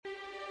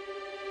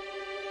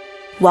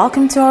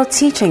Welcome to our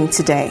teaching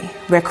today,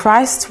 where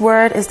Christ's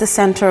Word is the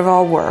center of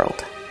our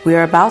world. We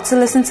are about to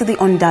listen to the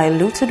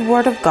undiluted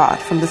Word of God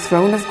from the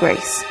throne of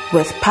grace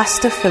with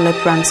Pastor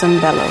Philip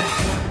Ransom Bello.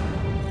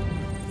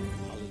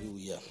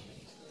 Hallelujah.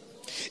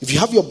 If you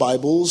have your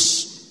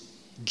Bibles,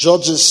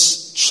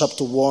 Judges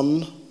chapter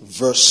 1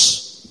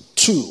 verse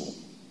 2.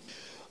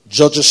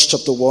 Judges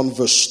chapter 1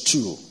 verse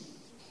 2.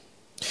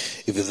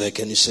 If you're there,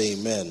 can you say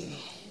amen?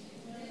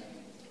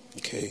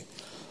 Okay.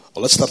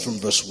 Well, let's start from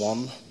verse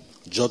 1.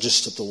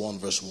 Judges chapter 1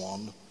 verse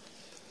 1.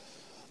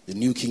 The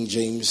New King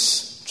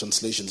James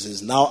translation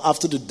says, "Now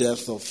after the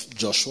death of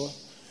Joshua,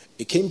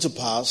 it came to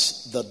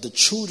pass that the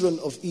children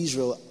of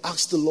Israel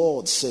asked the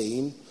Lord,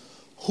 saying,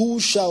 Who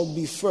shall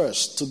be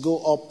first to go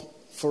up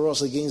for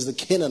us against the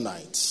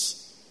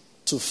Canaanites,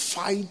 to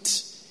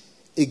fight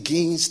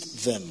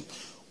against them?"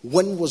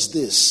 When was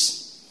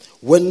this?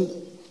 When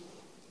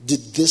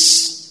did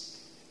this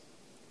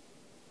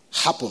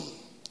happen?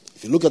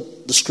 If you look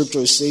at the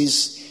scripture, it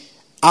says,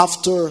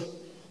 after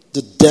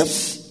the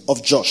death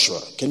of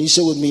Joshua. Can you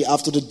say with me,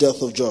 after the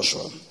death of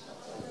Joshua?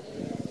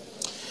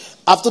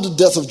 After the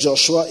death of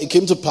Joshua, it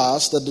came to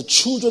pass that the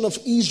children of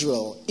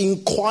Israel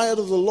inquired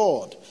of the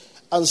Lord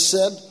and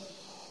said,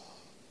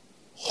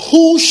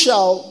 Who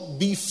shall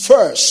be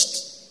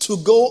first to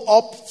go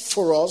up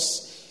for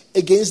us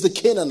against the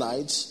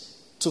Canaanites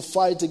to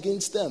fight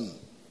against them?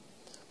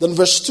 Then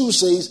verse 2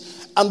 says,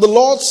 "And the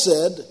Lord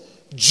said,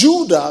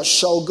 Judah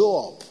shall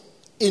go up.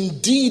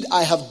 Indeed,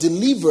 I have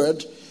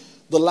delivered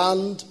the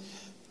land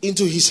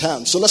into his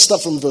hand." So let's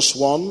start from verse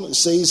 1. It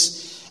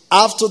says,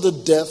 after the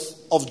death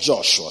of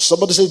Joshua.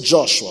 Somebody say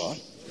Joshua.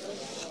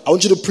 I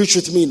want you to preach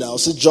with me now.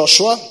 Say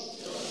Joshua.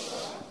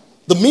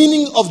 The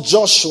meaning of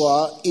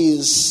Joshua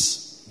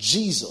is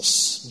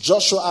Jesus.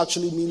 Joshua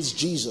actually means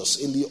Jesus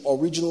in the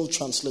original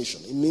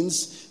translation. It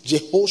means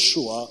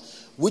Jehoshua,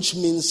 which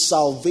means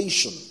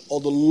salvation,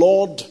 or the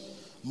Lord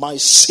my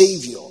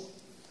Savior.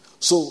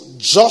 So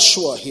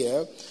Joshua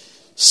here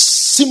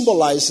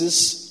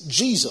symbolizes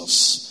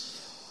Jesus.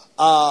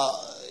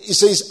 It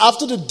says,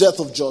 after the death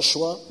of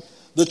Joshua,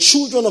 the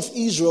children of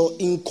Israel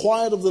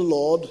inquired of the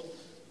Lord,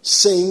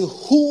 saying,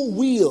 Who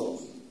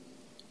will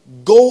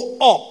go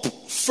up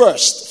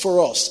first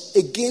for us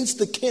against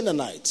the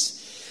Canaanites?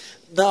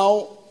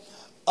 Now,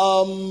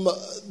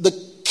 the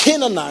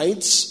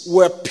Canaanites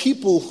were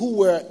people who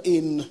were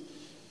in,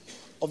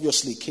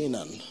 obviously,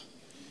 Canaan,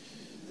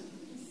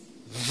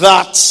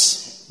 that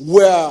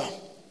were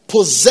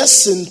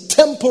possessing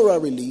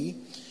temporarily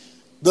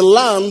the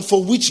land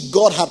for which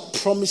God had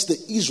promised the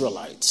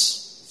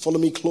Israelites. Follow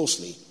me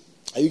closely.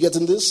 Are you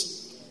getting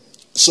this?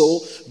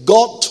 So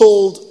God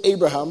told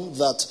Abraham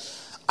that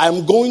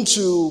I'm going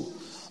to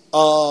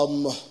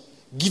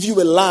give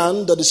you a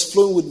land that is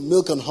flowing with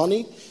milk and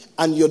honey,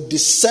 and your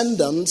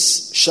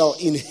descendants shall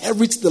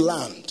inherit the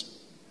land.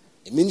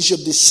 It means your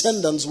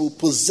descendants will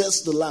possess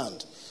the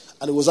land.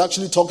 And it was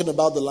actually talking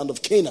about the land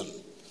of Canaan.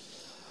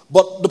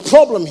 But the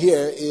problem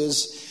here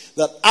is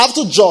that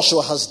after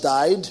Joshua has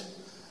died,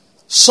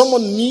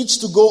 someone needs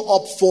to go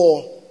up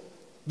for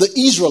the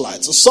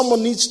Israelites, or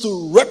someone needs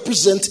to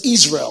represent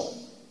Israel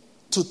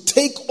to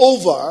take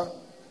over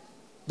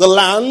the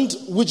land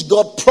which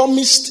God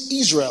promised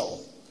Israel.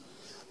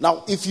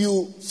 Now, if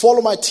you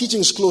follow my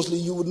teachings closely,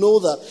 you would know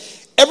that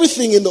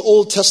everything in the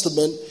Old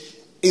Testament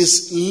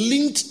is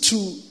linked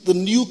to the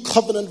new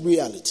covenant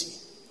reality.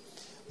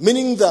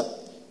 Meaning that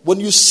when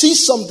you see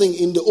something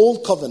in the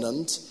Old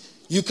Covenant,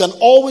 you can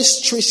always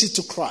trace it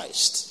to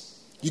Christ.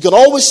 You can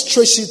always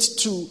trace it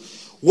to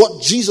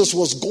what Jesus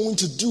was going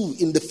to do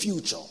in the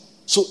future.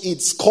 So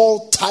it's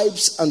called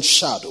types and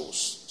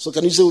shadows. So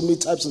can you say with me,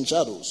 types and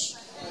shadows?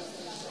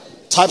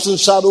 Types and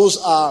shadows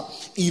are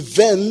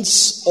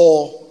events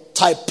or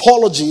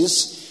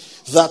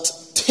typologies that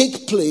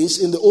take place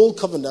in the Old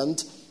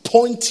Covenant,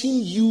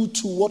 pointing you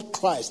to what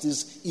Christ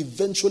is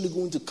eventually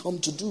going to come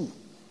to do.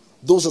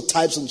 Those are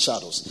types and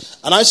shadows.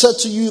 And I said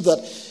to you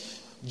that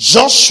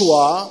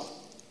Joshua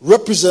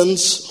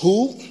represents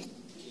who?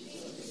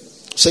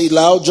 Say it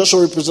loud.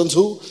 Joshua represents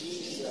who?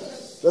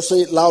 Jesus. Let's say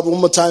it loud one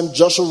more time.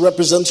 Joshua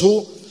represents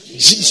who?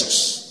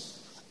 Jesus.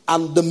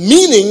 And the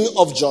meaning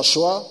of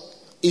Joshua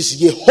is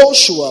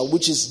Yehoshua,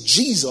 which is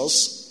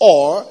Jesus,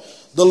 or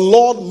the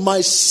Lord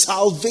my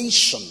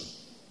salvation.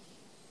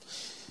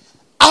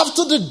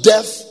 After the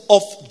death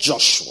of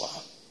Joshua,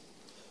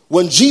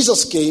 when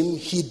Jesus came,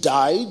 he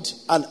died.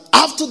 And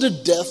after the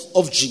death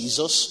of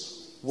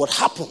Jesus, what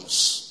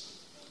happens?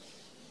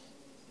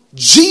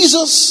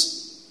 Jesus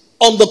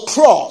on the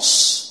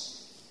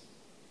cross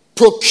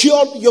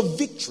procured your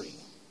victory.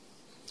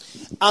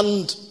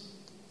 And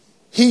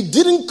he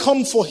didn't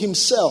come for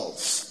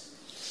himself.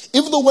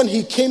 Even though when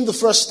he came the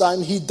first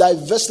time, he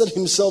divested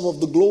himself of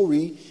the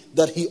glory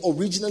that he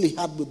originally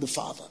had with the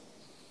Father.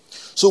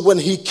 So when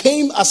he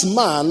came as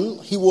man,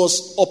 he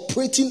was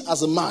operating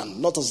as a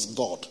man, not as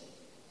God.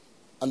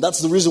 And that's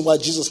the reason why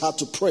Jesus had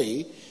to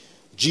pray.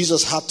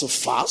 Jesus had to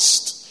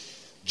fast.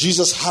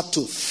 Jesus had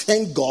to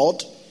thank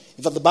God.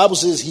 In fact, the Bible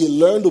says he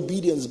learned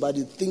obedience by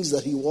the things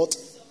that he what?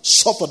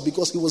 Suffered,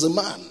 because he was a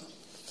man.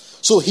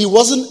 So he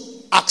wasn't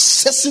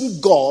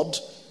accessing God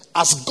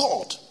as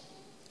God,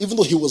 even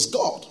though he was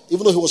God,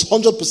 even though he was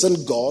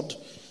 100% God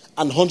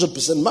and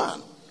 100%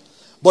 man.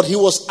 But he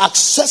was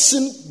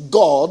accessing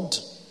God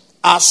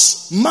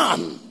as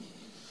man.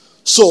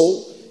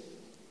 So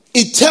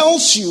it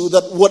tells you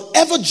that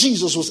whatever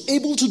Jesus was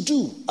able to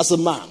do as a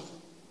man,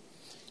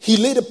 he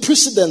laid a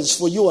precedence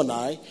for you and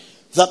I,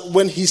 that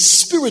when his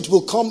spirit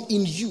will come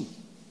in you,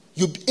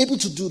 you'll be able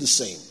to do the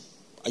same.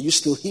 Are you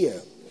still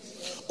here?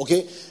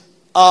 Okay.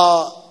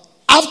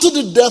 After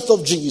the death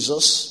of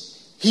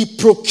Jesus, he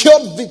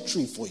procured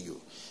victory for you.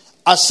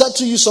 I said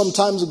to you some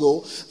times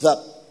ago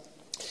that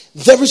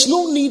there is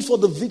no need for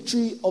the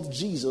victory of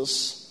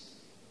Jesus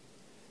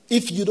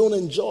if you don't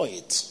enjoy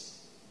it.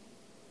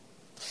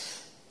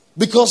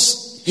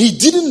 Because he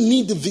didn't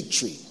need the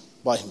victory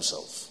by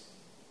himself.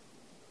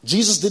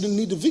 Jesus didn't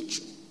need the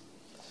victory.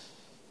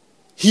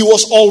 He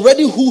was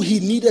already who he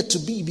needed to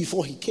be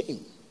before he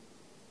came.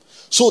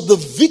 So the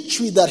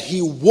victory that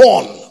he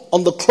won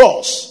on the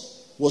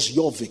cross was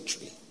your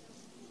victory.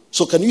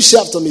 So can you say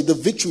after me, the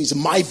victory is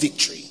my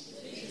victory?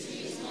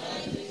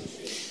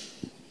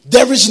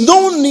 There is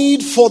no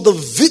need for the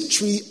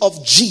victory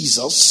of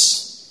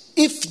Jesus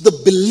if the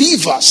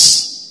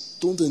believers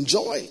don't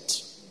enjoy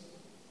it.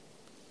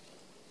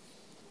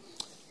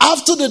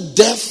 After the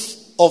death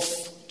of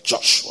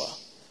Joshua,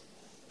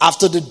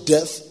 after the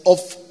death of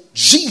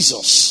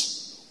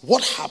Jesus,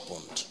 what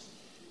happened?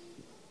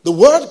 The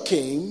word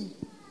came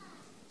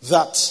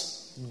that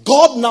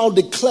God now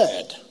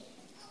declared,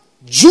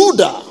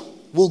 Judah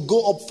will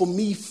go up for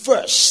me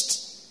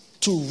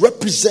first to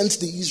represent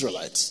the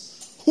Israelites.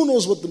 Who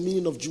knows what the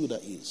meaning of Judah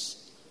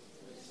is?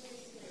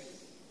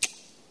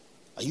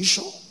 Are you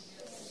sure?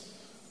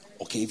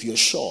 Okay, if you're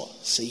sure,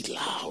 say it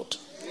loud.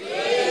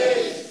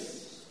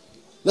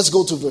 Let's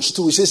go to verse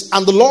 2. It says,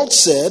 and the Lord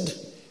said,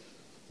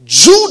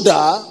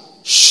 Judah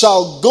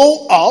shall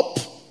go up.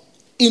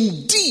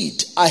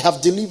 Indeed, I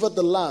have delivered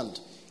the land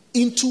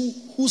into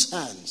whose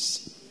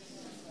hands?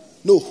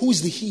 No, who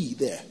is the he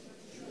there?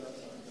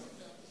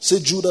 Say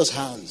Judah's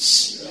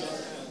hands.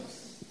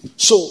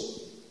 So,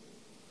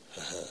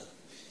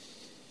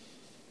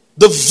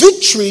 the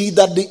victory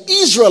that the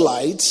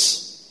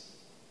Israelites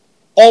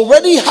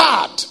already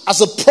had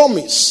as a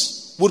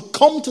promise would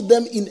come to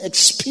them in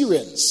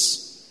experience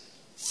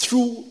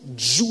through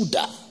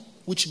Judah,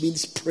 which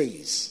means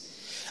praise.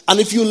 And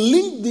if you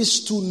link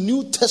this to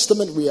New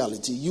Testament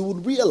reality, you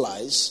would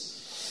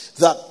realize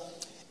that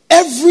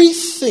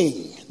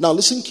everything, now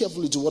listen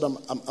carefully to what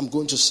I'm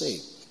going to say.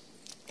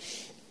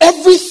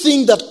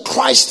 Everything that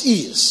Christ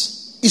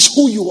is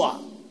who you are.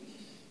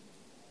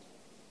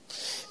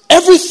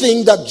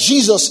 Everything that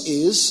Jesus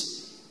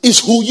is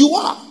who you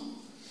are.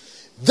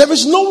 There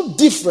is no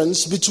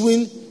difference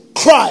between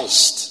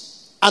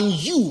Christ and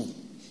you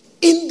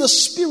in the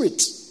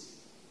spirit.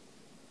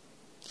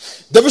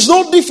 There is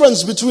no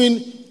difference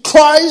between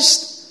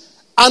Christ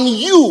and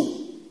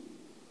you,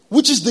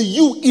 which is the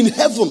you in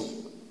heaven.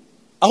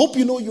 I hope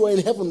you know you are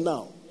in heaven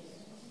now.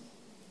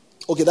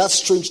 Okay, that's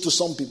strange to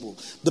some people.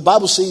 The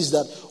Bible says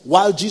that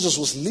while Jesus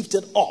was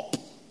lifted up,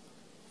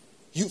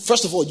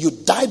 first of all, you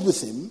died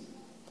with him,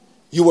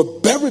 you were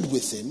buried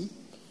with him,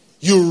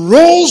 you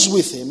rose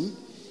with him,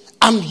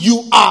 and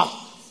you are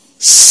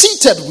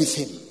seated with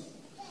him.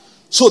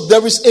 So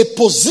there is a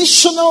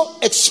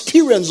positional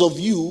experience of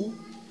you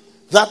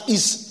that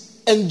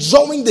is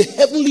enjoying the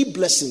heavenly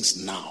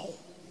blessings now.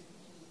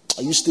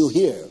 Are you still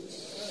here?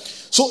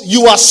 So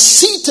you are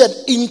seated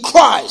in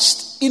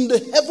Christ in the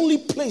heavenly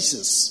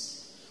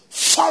places,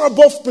 far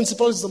above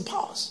principalities and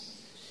powers.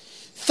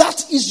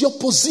 That is your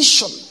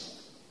position.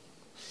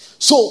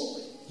 So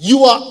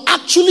you are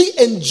actually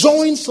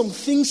enjoying some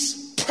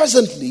things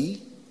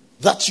presently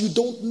that you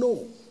don't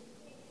know.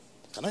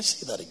 Can I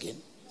say that again?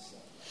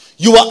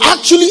 You are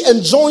actually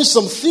enjoying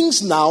some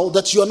things now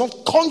that you are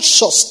not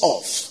conscious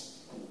of.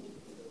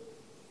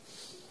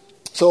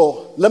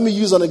 So let me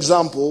use an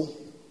example.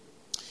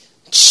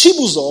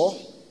 Chibuzo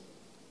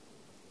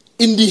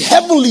in the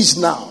heavenlies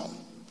now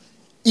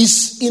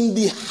is in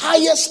the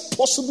highest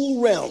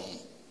possible realm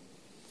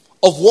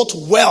of what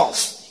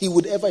wealth he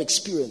would ever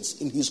experience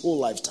in his whole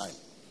lifetime.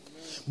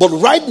 But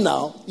right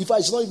now,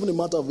 it's not even a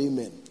matter of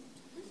amen.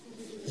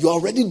 You're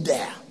already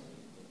there.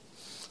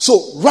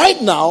 So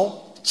right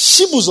now,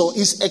 Chibuzo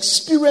is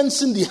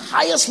experiencing the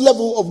highest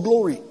level of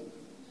glory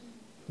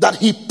that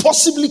he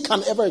possibly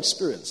can ever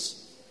experience.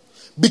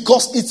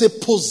 Because it's a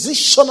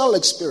positional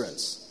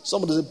experience.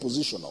 Somebody say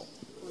positional.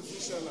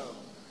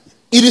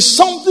 It is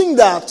something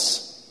that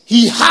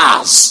he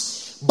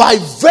has by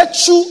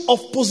virtue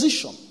of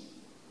position.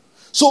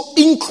 So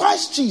in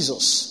Christ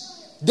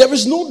Jesus, there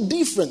is no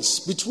difference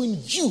between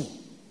you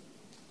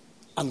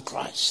and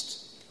Christ.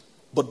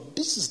 But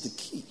this is the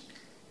key,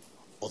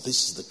 or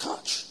this is the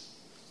catch.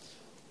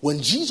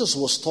 When Jesus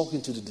was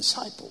talking to the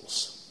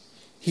disciples,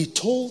 he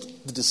told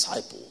the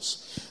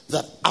disciples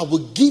that I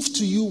will give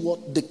to you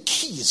what the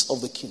keys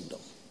of the kingdom.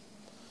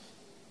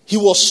 He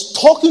was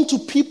talking to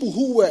people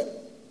who were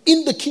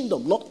in the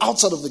kingdom, not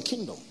outside of the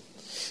kingdom.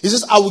 He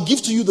says, I will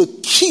give to you the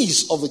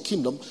keys of the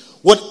kingdom.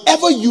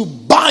 Whatever you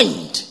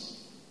bind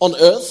on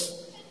earth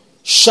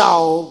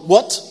shall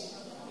what?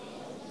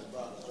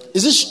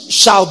 Is this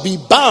shall be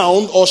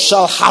bound or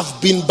shall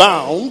have been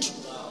bound?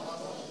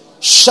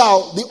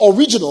 The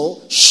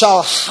original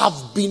shall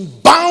have been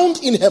bound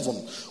in heaven.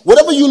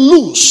 Whatever you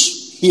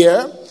loose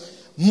here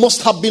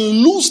must have been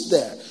loosed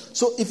there.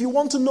 So if you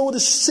want to know the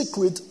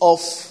secret of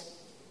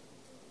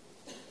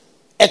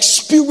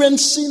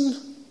experiencing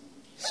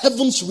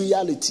heaven's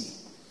reality,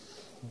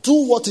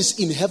 do what is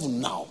in heaven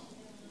now.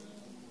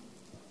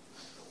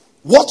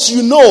 What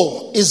you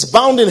know is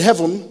bound in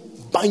heaven,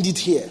 bind it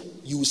here.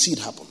 You will see it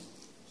happen.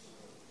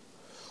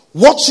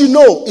 What you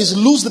know is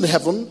loosed in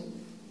heaven,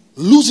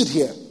 lose it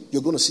here.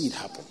 You're going to see it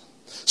happen.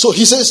 So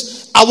he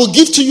says, I will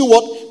give to you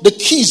what? The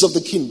keys of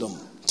the kingdom.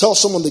 Tell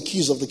someone the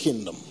keys of the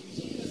kingdom.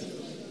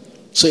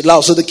 Say it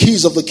loud. So the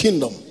keys of the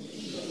kingdom.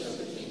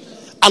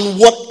 And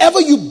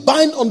whatever you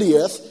bind on the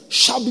earth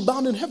shall be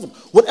bound in heaven.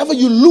 Whatever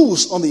you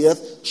loose on the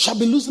earth shall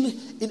be loosed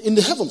in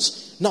the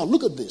heavens. Now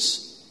look at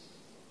this.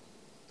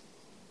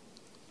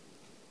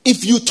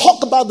 If you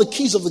talk about the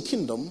keys of the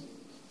kingdom,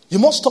 you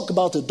must talk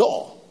about a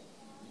door.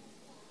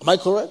 Am I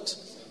correct?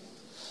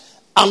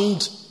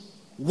 And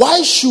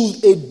why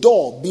should a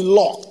door be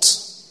locked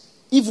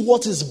if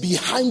what is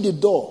behind the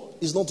door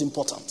is not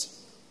important?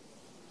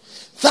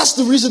 That's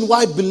the reason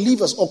why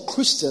believers or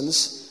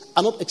Christians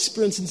are not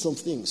experiencing some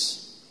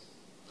things.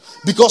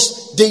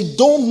 Because they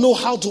don't know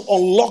how to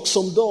unlock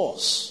some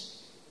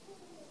doors.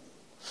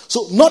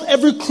 So not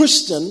every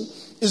Christian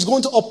is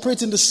going to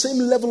operate in the same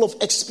level of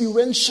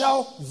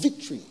experiential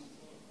victory.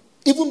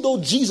 Even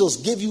though Jesus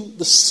gave you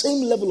the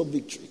same level of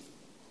victory.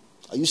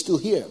 Are you still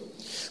here?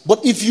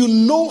 But if you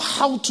know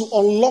how to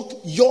unlock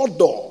your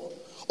door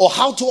or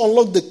how to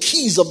unlock the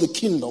keys of the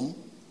kingdom,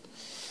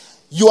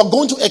 you are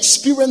going to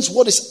experience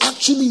what is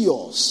actually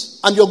yours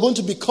and you're going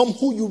to become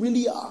who you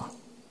really are.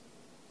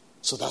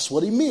 So that's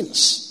what it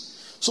means.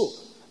 So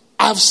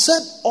I've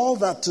said all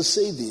that to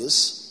say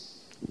this,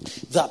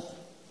 that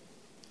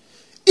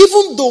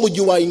even though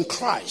you are in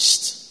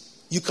Christ,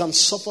 you can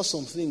suffer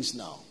some things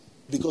now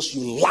because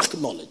you lack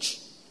knowledge.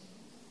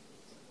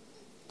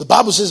 The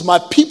Bible says, my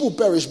people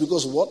perish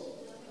because of what?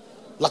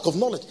 Lack of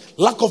knowledge.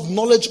 Lack of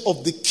knowledge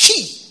of the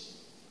key.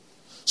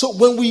 So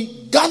when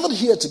we gathered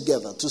here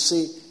together to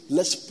say,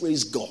 let's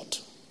praise God,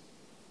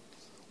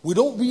 we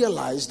don't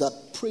realize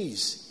that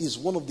praise is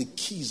one of the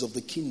keys of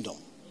the kingdom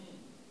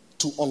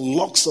to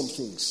unlock some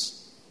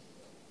things.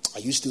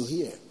 Are you still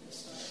here?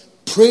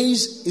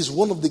 Praise is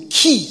one of the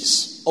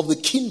keys of the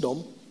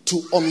kingdom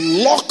to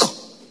unlock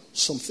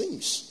some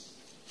things.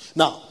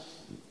 Now,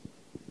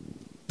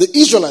 the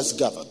Israelites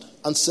gathered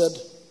and said,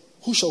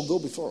 who shall go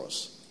before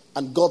us?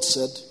 And God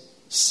said,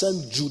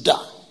 send Judah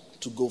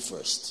to go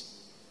first.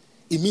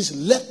 It means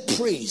let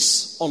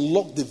praise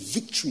unlock the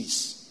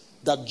victories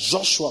that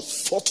Joshua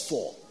fought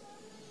for.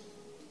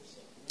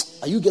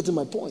 Are you getting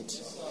my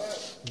point?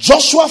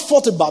 Joshua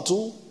fought a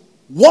battle,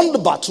 won the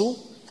battle,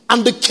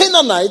 and the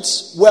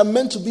Canaanites were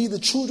meant to be the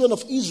children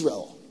of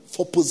Israel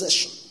for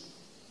possession.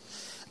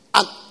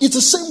 And it's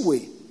the same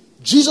way.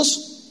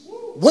 Jesus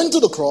went to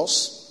the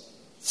cross,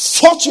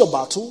 fought your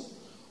battle,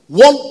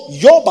 won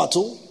your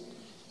battle,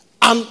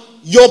 and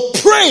your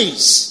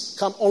praise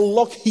can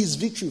unlock his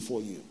victory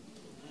for you.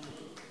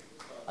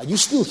 Are you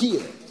still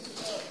here?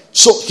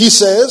 So he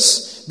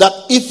says that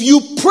if you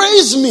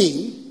praise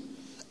me,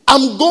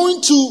 I'm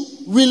going to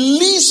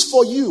release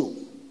for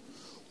you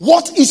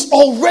what is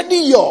already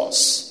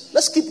yours.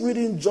 Let's keep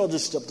reading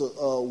Judges chapter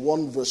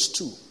 1 verse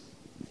 2.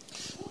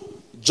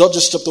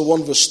 Judges chapter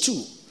 1 verse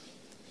 2.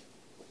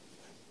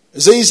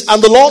 It says,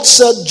 and the Lord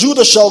said,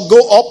 Judah shall go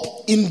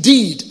up.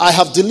 Indeed, I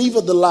have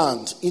delivered the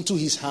land into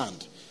his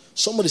hand.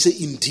 Somebody say,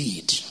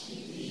 indeed.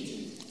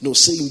 No,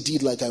 say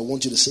indeed like I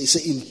want you to say.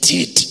 Say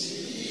indeed.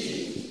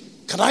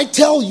 Can I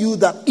tell you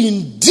that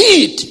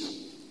indeed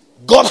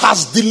God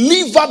has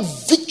delivered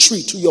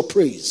victory to your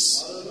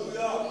praise?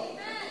 Hallelujah.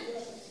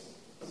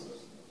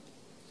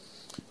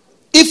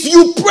 If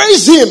you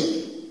praise him,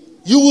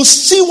 you will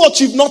see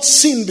what you've not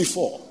seen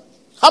before.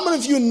 How many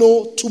of you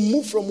know to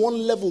move from one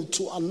level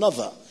to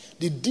another,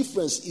 the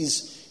difference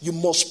is you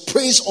must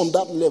praise on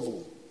that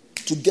level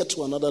to get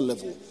to another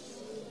level?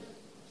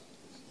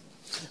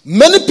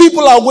 Many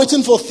people are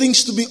waiting for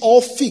things to be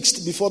all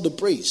fixed before they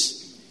praise.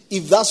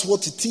 If that's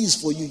what it is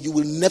for you, you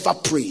will never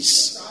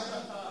praise.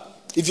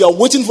 If you are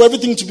waiting for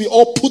everything to be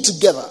all put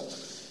together.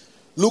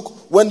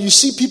 Look, when you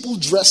see people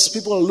dress,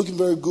 people are looking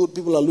very good,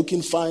 people are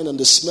looking fine and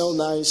they smell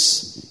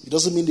nice. It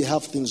doesn't mean they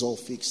have things all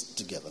fixed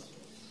together.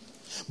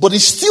 But it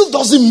still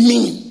doesn't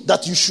mean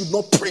that you should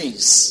not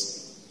praise.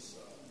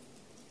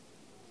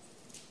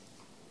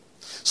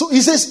 So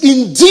he says,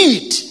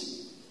 indeed,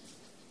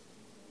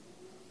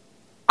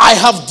 I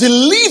have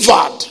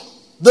delivered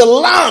the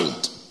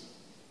land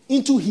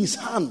into his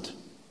hand.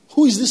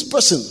 Who is this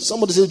person?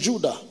 Somebody say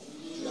Judah.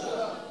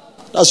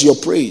 That's your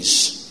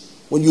praise.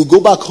 When you go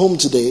back home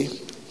today,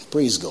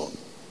 praise God.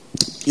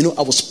 You know,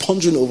 I was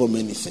pondering over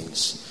many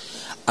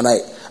things. And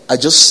I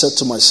just said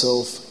to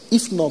myself,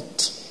 if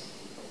not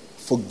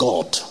for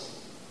God,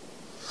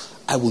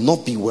 I will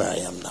not be where I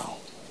am now.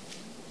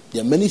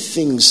 There are many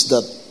things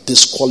that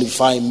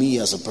disqualify me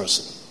as a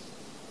person.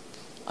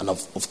 And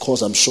of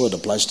course, I'm sure it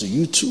applies to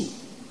you too.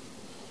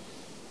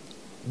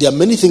 There are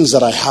many things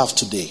that I have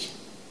today.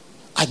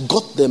 I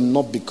got them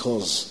not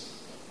because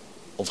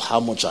of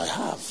how much I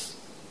have.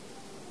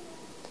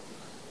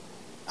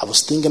 I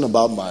was thinking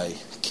about my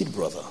kid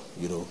brother,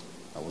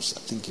 I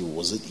think it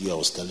was you I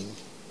was telling,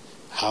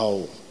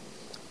 how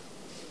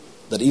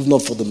that if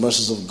not for the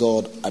mercies of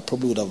God, I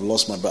probably would have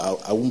lost my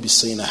brother. I wouldn't be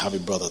saying I have a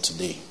brother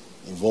today,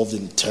 involved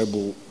in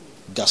terrible,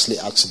 ghastly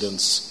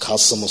accidents, car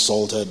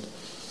somersaulted,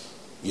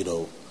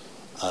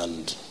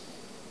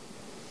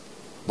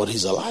 but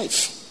he's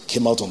alive.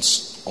 Came out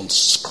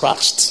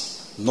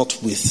unscratched, not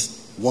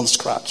with one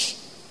scratch.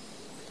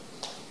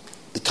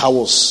 The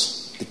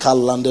car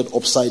landed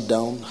upside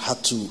down,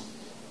 had to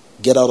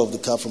get out of the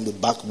car from the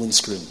back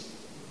windscreen.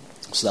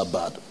 It's that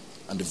bad.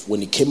 And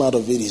when he came out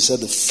of it, he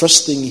said the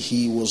first thing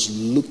he was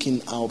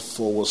looking out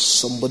for was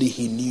somebody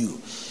he knew,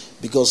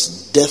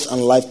 because death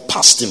and life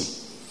passed him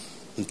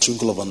in the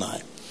twinkle of an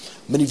eye.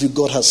 Many of you,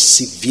 God has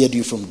severed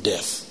you from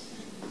death.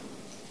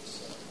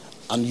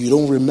 And you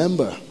don't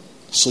remember,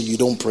 so you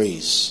don't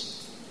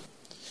praise.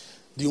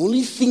 The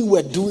only thing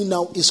we're doing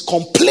now is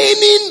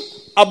complaining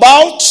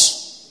about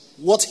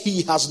what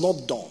he has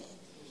not done.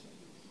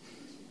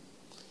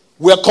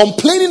 We're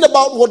complaining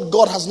about what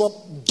God has not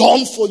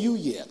done for you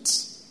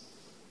yet.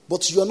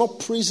 But you are not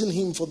praising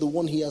him for the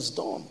one he has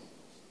done.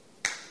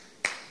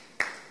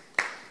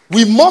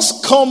 We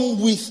must come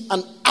with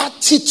an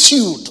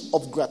attitude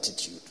of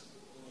gratitude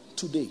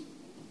today.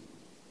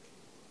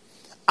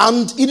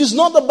 And it is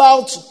not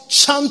about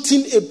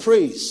chanting a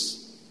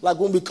praise. Like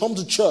when we come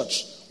to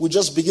church, we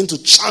just begin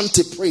to chant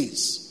a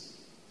praise.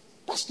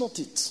 That's not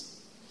it.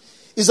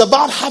 It's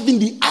about having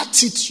the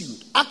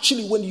attitude.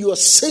 Actually, when you are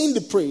saying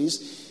the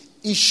praise,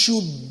 it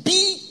should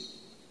be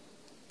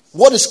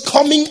what is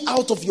coming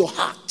out of your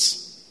heart.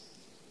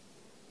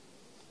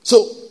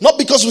 So, not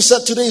because we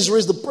said today is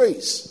raise the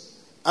praise,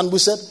 and we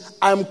said,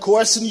 I'm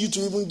coercing you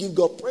to even give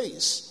God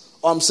praise.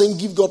 Or I'm saying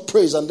give God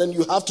praise, and then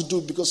you have to do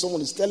it because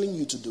someone is telling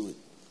you to do it.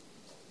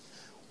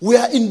 We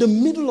are in the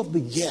middle of the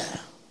year,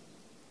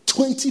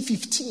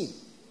 2015.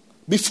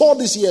 Before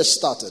this year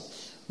started,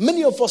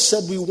 many of us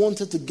said we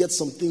wanted to get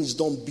some things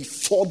done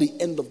before the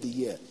end of the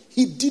year.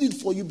 He did it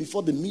for you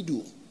before the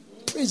middle.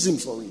 Praise him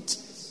for it.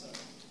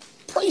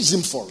 Praise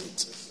him for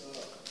it.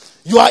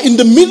 You are in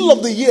the middle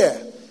of the year.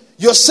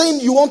 You're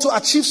saying you want to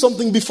achieve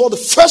something before the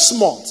first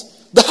month.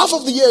 The half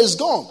of the year is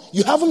gone.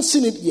 You haven't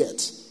seen it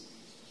yet.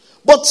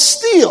 But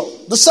still,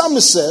 the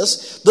psalmist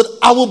says that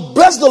I will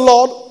bless the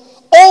Lord,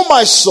 all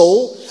my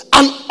soul,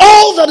 and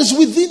all that is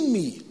within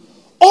me.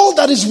 All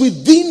that is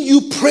within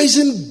you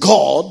praising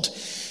God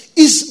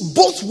is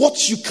both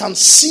what you can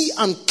see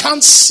and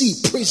can't see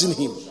praising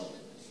him.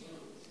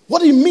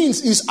 What it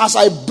means is, as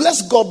I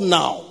bless God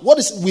now, what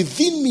is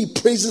within me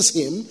praises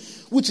him,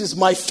 which is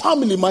my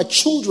family, my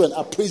children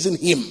are praising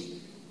him.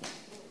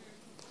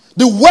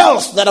 The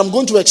wealth that I'm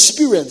going to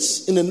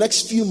experience in the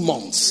next few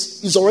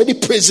months is already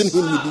praising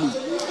him with me.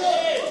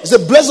 He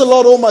said, bless the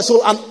Lord, all my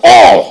soul, and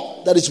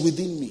all that is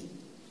within me.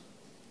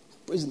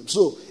 Praise him.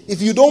 So,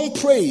 if you don't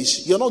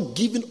praise, you're not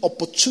giving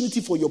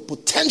opportunity for your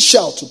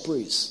potential to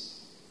praise.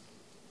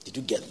 Did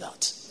you get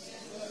that?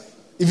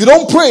 If you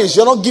don't praise,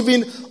 you're not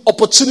giving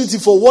opportunity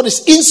for what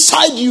is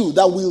inside you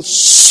that will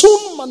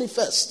soon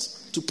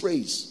manifest to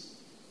praise.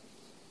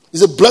 He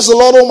said, bless the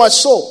Lord, all my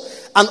soul,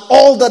 and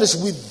all that is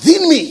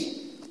within me,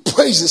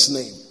 praise his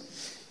name.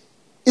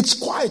 It's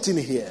quiet in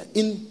here.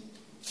 In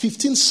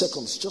 15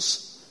 seconds,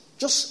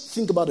 just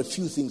think about a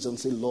few things and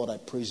say, Lord, I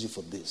praise you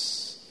for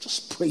this.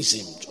 Just praise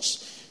him.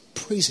 Just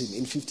praise him.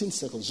 In 15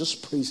 seconds,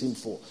 just praise him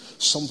for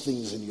some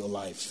things in your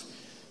life.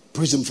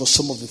 Praise him for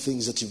some of the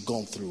things that you've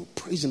gone through.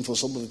 Praise him for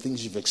some of the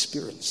things you've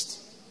experienced.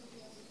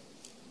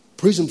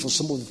 Praise him for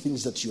some of the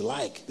things that you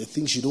like, the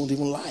things you don't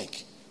even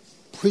like.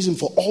 Praise him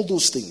for all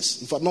those things.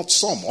 In fact, not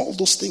some, all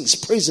those things.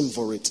 Praise him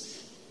for it.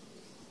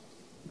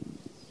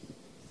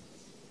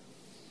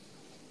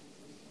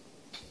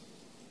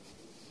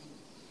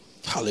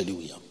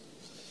 Hallelujah.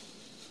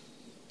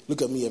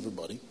 Look at me,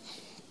 everybody.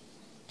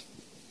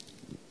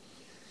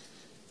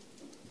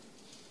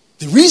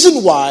 The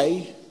reason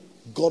why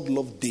God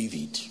loved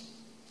David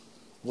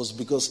was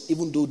because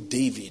even though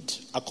David,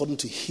 according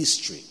to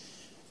history,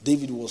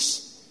 David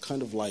was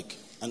kind of like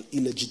an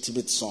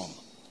illegitimate son.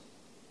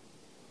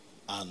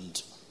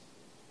 And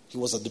he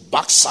was at the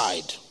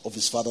backside of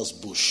his father's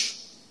bush.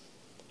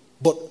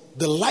 But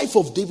the life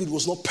of David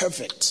was not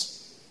perfect.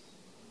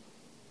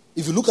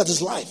 If you look at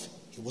his life,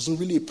 he wasn't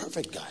really a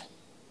perfect guy.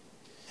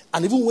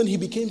 And even when he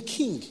became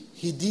king,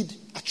 he did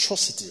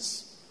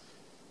atrocities.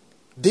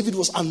 David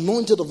was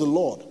anointed of the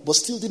Lord, but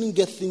still didn't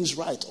get things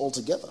right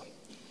altogether.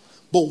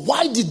 But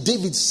why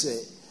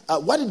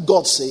did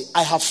God say,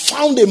 I have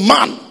found a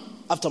man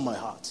after my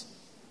heart?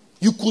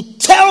 You could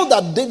tell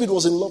that David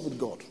was in love with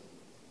God.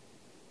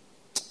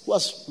 Who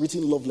has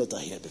written love letter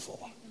here before?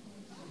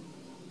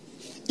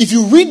 If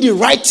you read the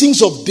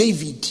writings of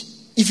David,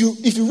 If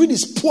you read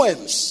his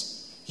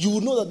poems, you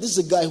will know that this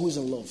is a guy who is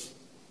in love.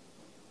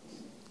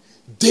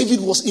 David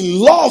was in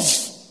love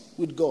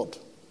with God,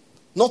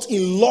 not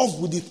in love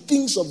with the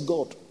things of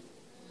God.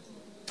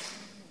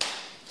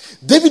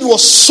 David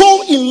was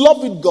so in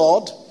love with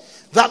God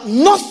that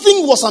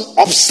nothing was an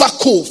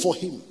obstacle for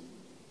him.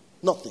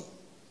 Nothing.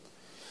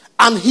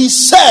 And he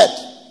said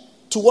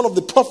to one of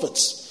the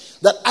prophets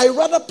that I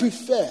rather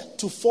prefer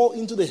to fall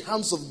into the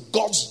hands of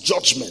God's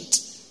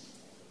judgment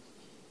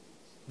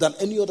than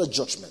any other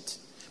judgment.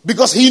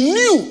 Because he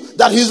knew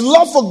that his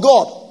love for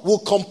God will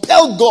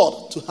compel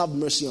God to have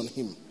mercy on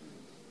him.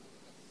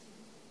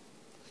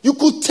 You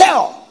could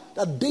tell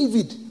that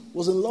David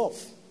was in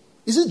love.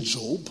 Is it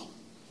Job?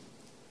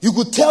 You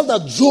could tell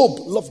that Job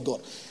loved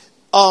God.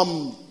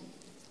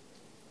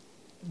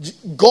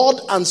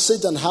 God and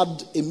Satan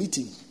had a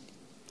meeting.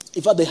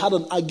 In fact, they had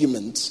an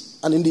argument.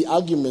 And in the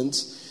argument,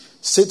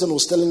 Satan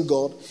was telling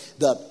God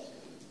that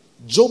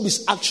Job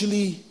is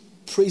actually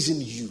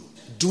praising you,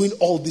 doing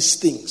all these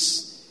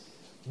things.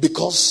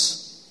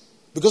 Because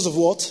of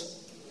what?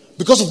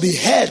 Because of the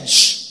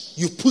hedge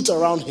you put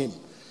around him.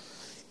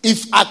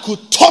 If I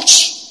could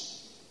touch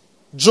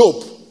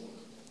Job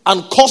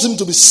and cause him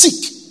to be sick,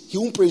 he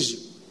won't praise you.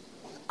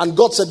 And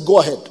God said, go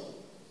ahead.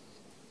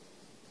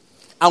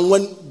 And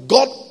when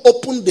God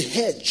opened the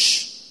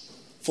hedge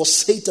for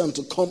Satan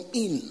to come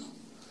in,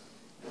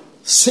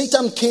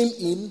 Satan came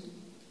in,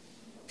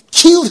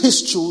 killed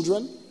his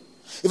children.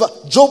 In fact,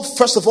 Job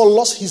first of all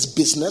lost his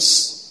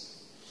business.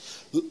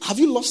 Have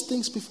you lost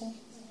things before?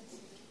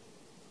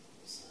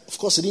 Of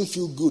course, it didn't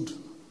feel good.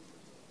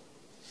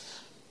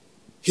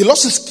 He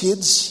lost his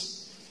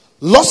kids,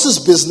 lost his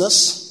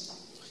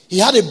business. He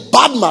had a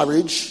bad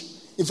marriage.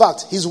 In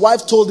fact, his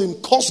wife told him,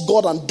 curse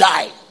God and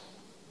die.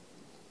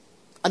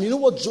 And you know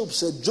what Job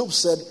said? Job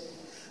said,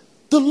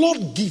 the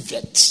Lord give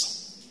it.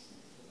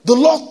 The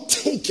Lord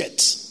take it.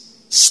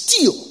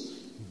 Still,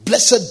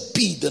 blessed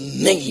be the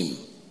name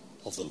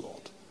of the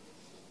Lord.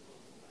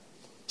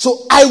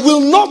 So I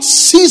will not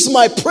cease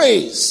my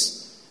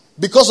praise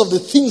because of the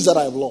things that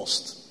I've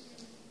lost.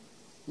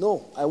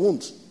 No, I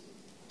won't.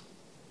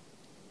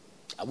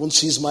 I won't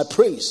cease my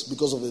praise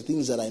because of the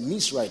things that I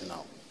miss right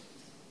now.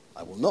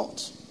 I will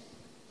not.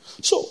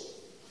 So,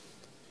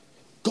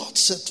 God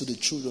said to the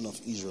children of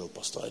Israel,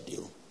 Pastor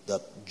Adil,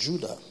 that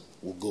Judah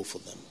will go for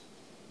them.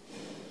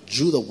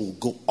 Judah will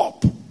go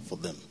up for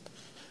them.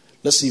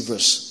 Let's see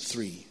verse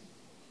 3.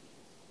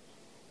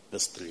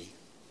 Verse 3.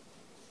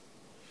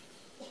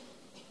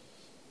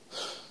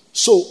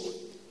 So,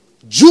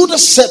 Judah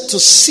said to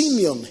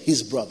Simeon,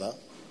 his brother,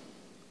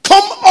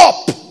 come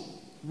up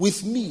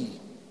with me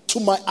to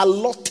my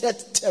allotted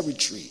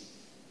territory.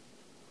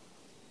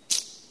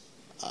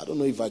 I don't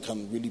know if I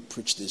can really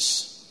preach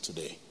this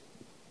today.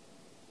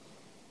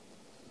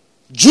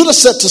 Judah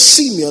said to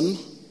Simeon,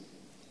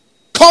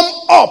 come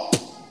up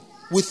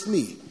with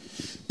me.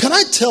 Can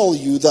I tell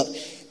you that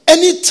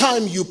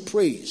anytime you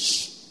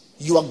praise,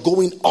 you are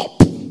going up?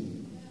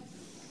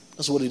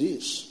 That's what it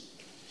is.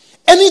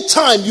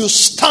 Anytime you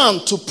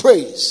stand to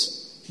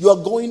praise, you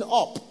are going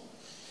up.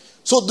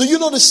 So do you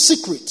know the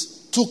secret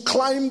to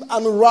climb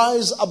and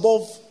rise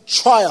above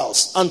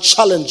trials and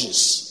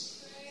challenges?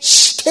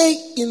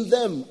 Stay in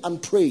them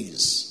and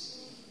praise,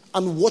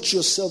 and watch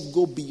yourself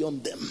go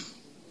beyond them.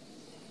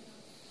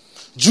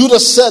 Judah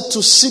said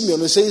to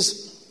Simeon, he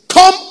says,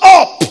 come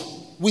up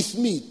with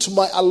me to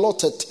my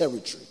allotted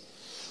territory.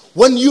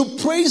 When you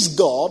praise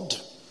God,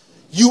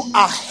 you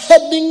are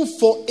heading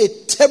for a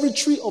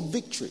territory of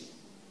victory.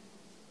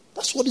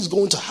 That's what is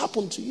going to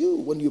happen to you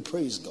when you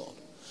praise God.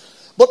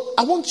 But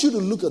I want you to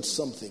look at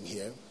something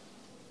here.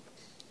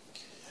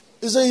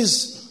 It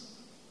says,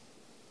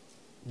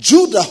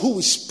 Judah, who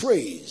is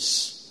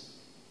praised,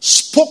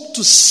 spoke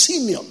to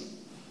Simeon.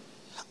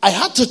 I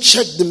had to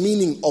check the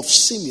meaning of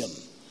Simeon.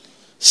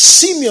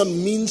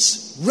 Simeon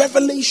means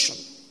revelation.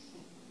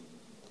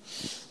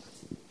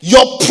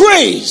 Your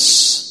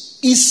praise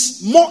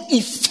is more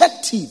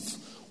effective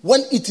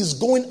when it is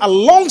going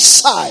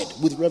alongside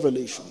with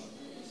revelation.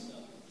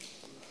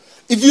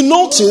 If you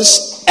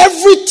notice,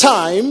 every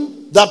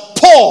time that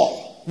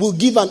Paul will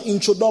give an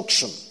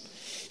introduction,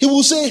 he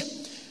will say,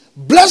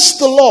 bless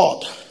the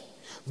Lord.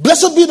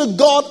 Blessed be the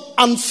God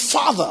and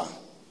Father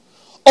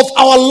of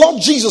our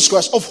Lord Jesus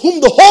Christ, of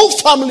whom the whole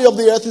family of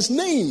the earth is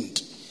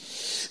named.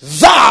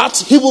 That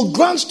he will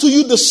grant to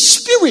you the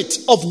spirit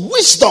of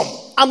wisdom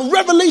and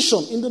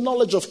revelation in the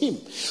knowledge of him.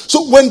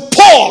 So when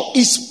Paul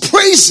is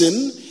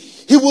praising,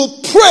 he will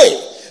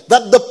pray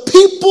that the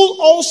people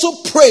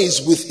also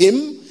praise with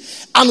him,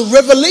 and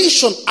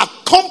revelation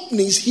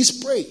accompanies his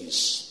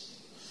praise.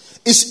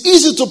 It's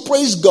easy to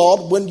praise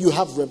God when you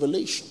have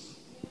revelation.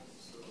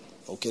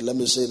 Okay, let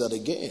me say that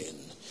again.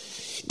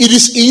 It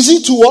is easy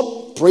to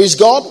what? Praise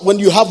God when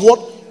you have what?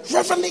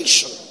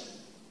 Revelation.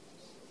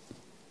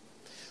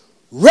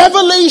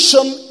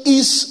 Revelation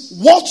is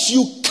what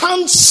you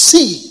can't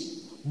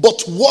see,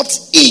 but what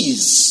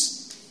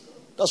is.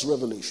 That's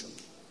revelation.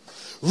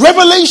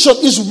 Revelation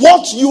is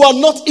what you are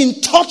not in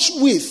touch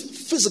with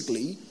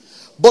physically,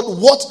 but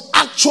what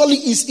actually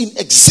is in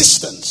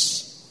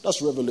existence.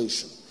 That's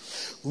revelation.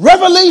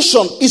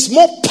 Revelation is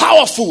more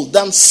powerful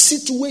than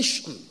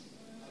situation.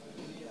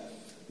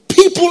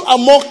 People are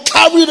more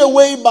carried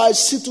away by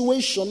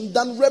situation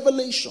than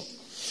revelation.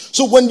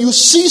 So when you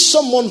see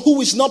someone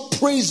who is not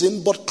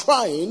praising but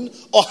crying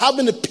or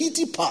having a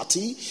pity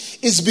party,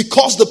 it's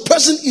because the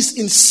person is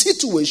in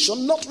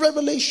situation, not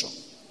revelation.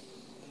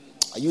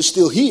 Are you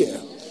still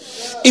here?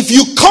 If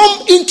you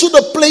come into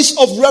the place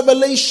of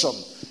revelation,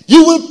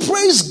 you will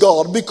praise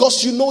God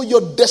because you know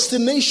your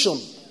destination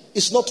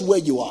is not where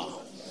you are.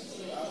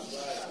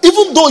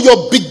 Even though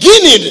your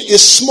beginning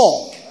is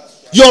small,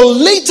 your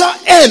later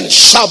end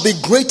shall be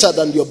greater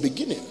than your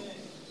beginning.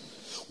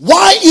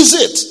 Why is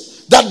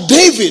it that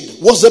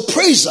David was a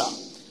praiser?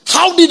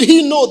 How did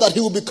he know that he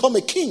would become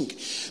a king?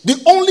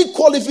 The only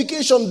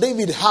qualification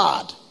David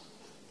had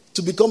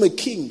to become a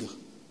king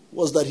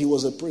was that he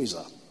was a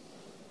praiser.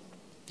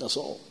 That's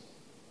all.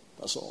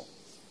 That's all.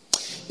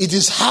 It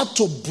is hard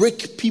to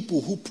break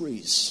people who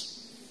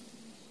praise.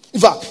 In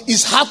fact,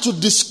 it's hard to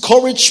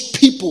discourage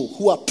people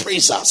who are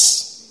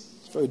praisers.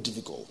 It's very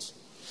difficult.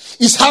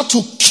 It's hard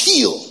to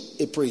kill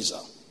a praiser.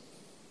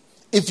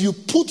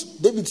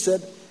 David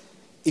said,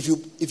 if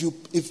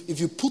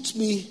you put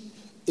me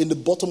in the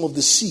bottom of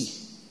the sea,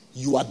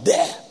 you are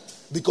there.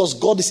 Because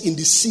God is in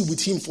the sea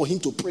with him for him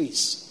to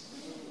praise.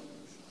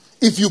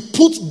 If you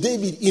put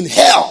David in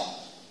hell,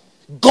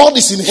 God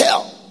is in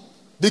hell.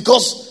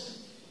 Because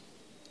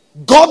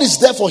God is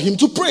there for him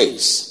to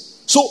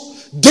praise. So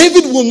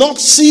David will not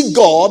see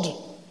God,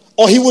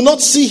 or he will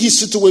not see his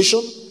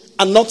situation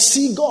and not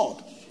see God.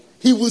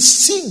 He will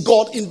see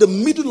God in the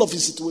middle of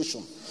his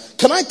situation.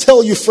 Can I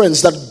tell you,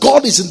 friends, that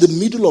God is in the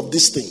middle of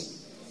this thing?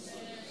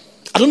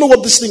 I don't know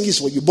what this thing is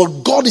for you,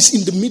 but God is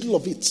in the middle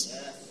of it.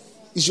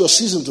 It's your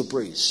season to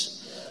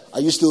praise.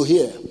 Are you still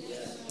here?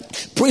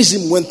 Praise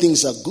him when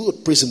things are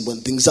good. Praise him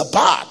when things are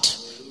bad.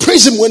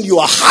 Praise him when you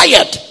are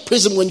hired.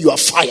 Praise him when you are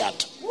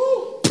fired.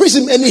 Praise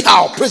him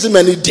anyhow. Praise him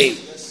any day.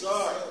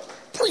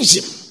 Praise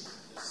him.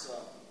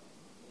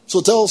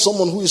 So tell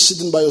someone who is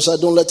sitting by your side,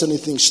 don't let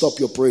anything stop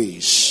your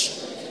praise.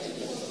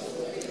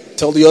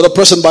 Tell the other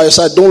person by your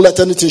side, don't let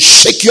anything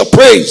shake your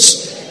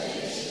praise.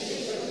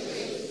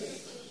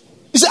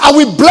 He said, I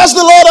will bless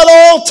the Lord at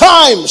all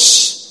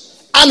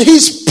times, and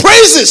his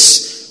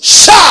praises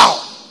shall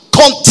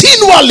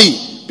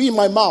continually be in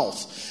my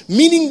mouth.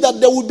 Meaning that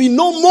there will be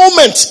no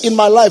moment in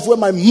my life where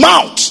my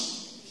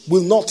mouth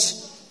will not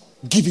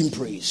give him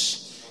praise.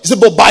 He said,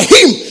 but by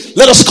him,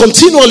 let us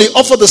continually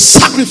offer the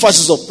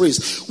sacrifices of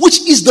praise, which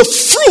is the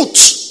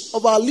fruit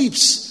of our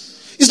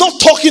lips. It's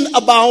not talking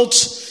about,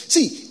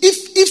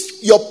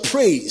 if your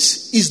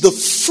praise is the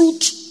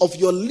fruit of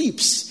your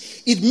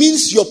lips, it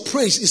means your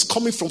praise is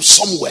coming from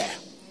somewhere.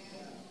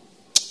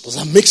 Does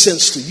that make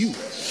sense to you?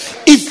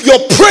 If your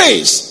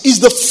praise is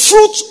the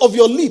fruit of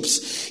your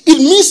lips, it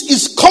means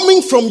it's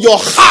coming from your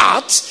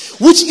heart,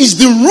 which is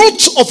the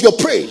root of your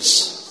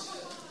praise.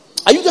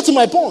 Are you getting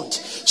my point?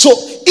 So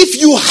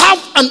if you have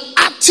an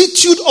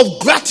attitude of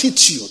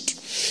gratitude,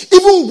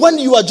 even when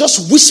you are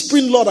just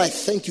whispering, Lord, I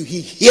thank you,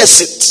 he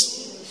hears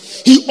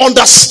it. He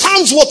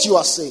understands what you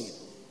are saying.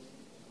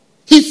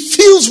 He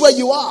feels where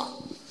you are.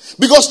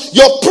 Because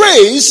your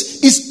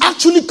praise is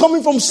actually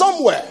coming from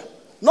somewhere.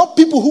 Not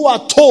people who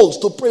are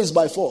told to praise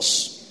by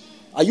force.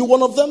 Are you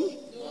one of them?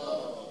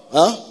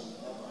 Huh?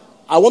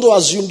 I want to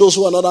assume those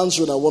who are not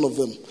answering are one of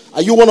them.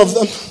 Are you one of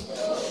them?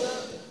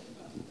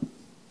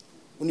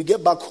 When you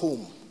get back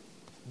home,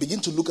 begin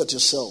to look at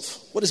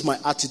yourself. What is my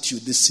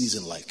attitude this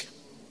season like?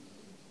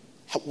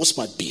 What's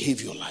my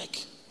behavior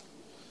like?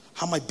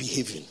 How am I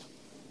behaving?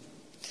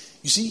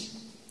 You see,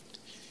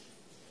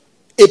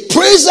 a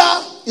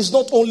praiser is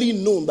not only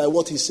known by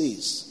what he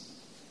says.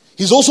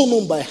 He's also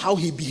known by how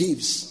he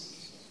behaves.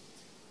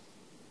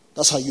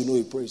 That's how you know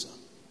a praiser.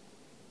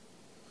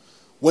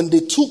 When they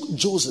took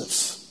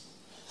Joseph,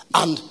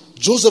 and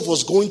Joseph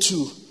was going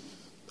to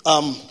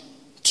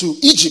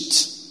Egypt,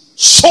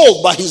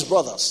 sold by his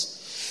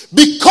brothers,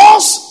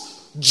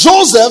 because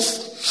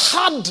Joseph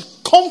had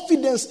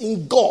confidence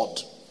in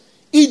God,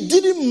 it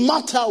didn't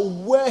matter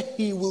where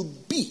he will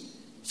be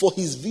for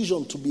his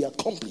vision to be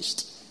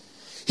accomplished.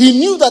 He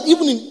knew that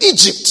even in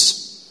Egypt,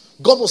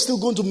 God was still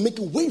going to make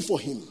a way for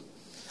him.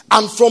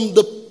 And from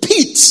the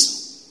pit,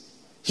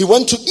 he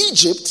went to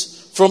Egypt.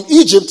 From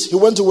Egypt, he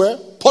went to where?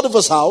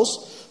 Potiphar's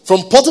house.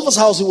 From Potiphar's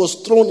house, he was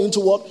thrown into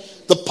what?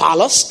 The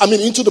palace.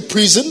 Into the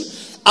prison.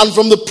 And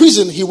from the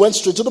prison, he went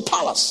straight to the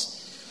palace.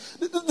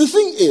 The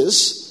thing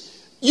is,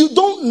 you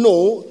don't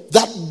know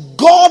that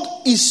God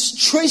is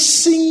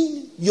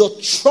tracing your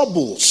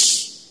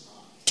troubles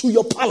to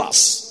your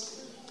palace.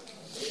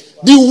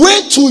 The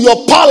way to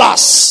your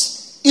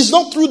palace is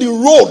not through the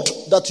road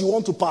that you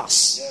want to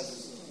pass.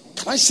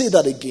 Can I say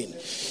that again?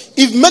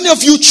 If many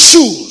of you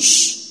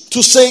choose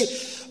to say,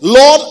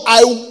 Lord,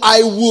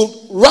 I would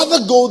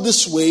rather go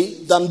this way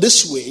than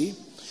this way,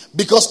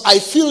 because I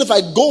feel if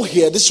I go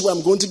here, this is where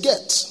I'm going to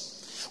get.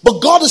 But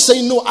God is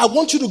saying, no, I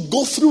want you to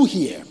go through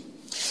here.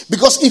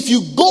 Because if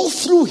you go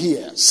through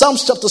here,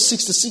 Psalms chapter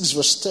 66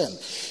 verse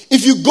 10,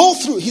 If you go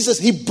through, he says,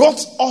 he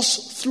brought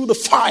us through the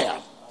fire,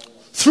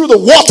 through the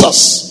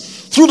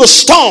waters, through the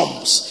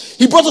storms.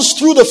 He brought us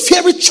through the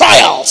fiery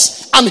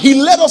trials, and he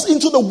led us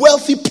into the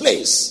wealthy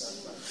place.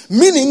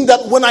 Meaning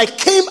that when I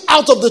came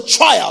out of the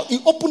trial, he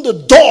opened the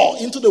door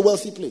into the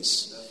wealthy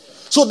place.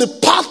 So the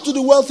path to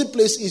the wealthy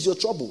place is your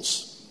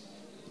troubles.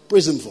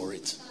 Praise him for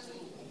it.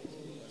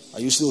 Are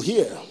you still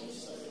here?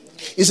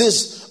 He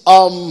says,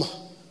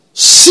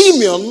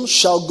 Simeon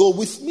shall go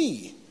with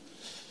me.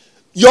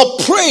 Your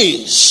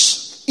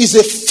praise is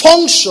a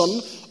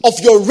function of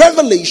your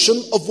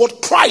revelation of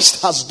what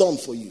Christ has done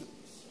for you.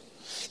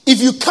 If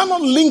you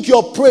cannot link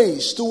your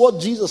praise to what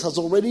Jesus has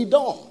already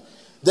done,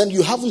 then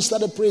you haven't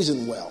started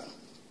praising well.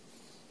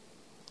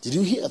 Did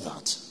you hear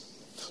that?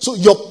 So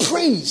your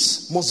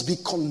praise must be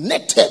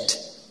connected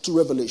to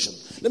revelation.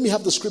 Let me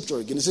have the scripture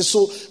again. It says,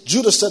 so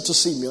Judah said to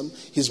Simeon,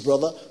 his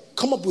brother,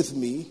 come up with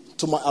me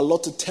to my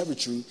allotted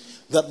territory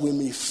that we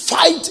may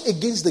fight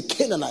against the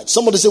Canaanites.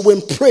 Somebody say,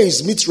 when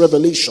praise meets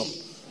revelation.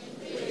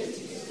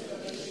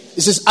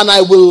 It says, and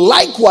I will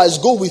likewise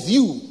go with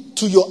you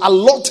to your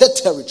allotted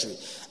territory.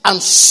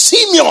 And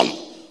Simeon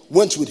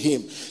went with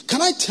him.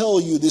 Can I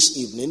tell you this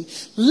evening,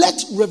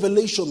 let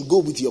revelation go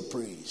with your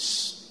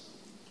praise.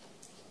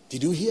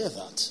 Did you hear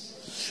that?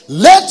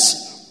 Let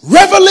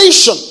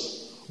revelation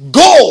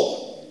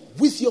go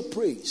with your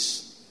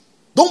praise.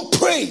 Don't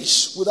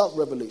praise without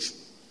revelation.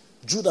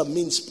 Judah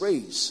means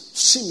praise.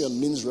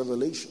 Simeon means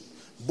revelation.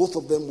 Both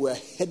of them were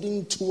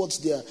heading towards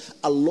their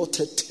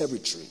allotted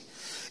territory.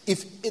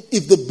 If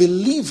the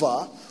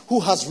believer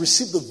who has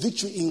received the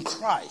victory in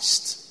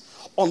Christ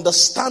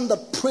understand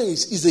that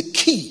praise is a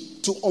key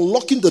to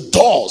unlocking the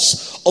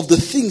doors of the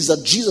things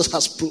that Jesus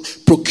has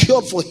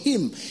procured for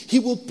him, he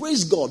will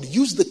praise God.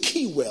 Use the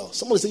key well.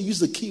 Somebody say, use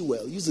the key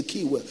well. Use the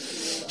key well.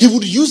 He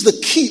would use the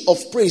key of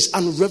praise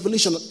and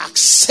revelation and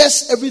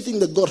access everything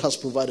that God has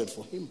provided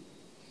for him.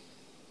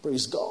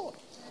 Praise God.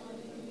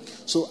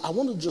 So I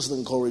want to just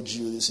encourage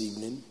you this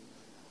evening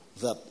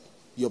that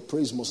your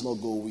praise must not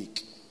go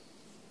weak.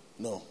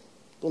 No.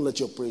 Don't let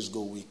your praise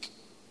go weak.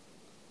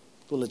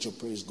 Don't let your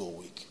praise go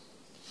weak.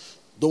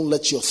 Don't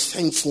let your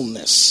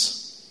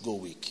thankfulness go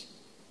weak.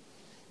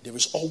 There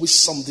is always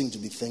something to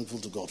be thankful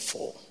to God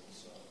for.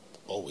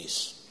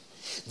 Always.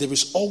 There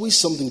is always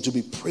something to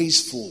be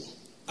praiseful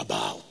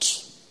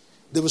about.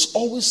 There is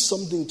always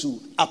something to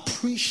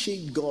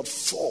appreciate God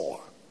for.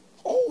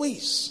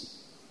 Always.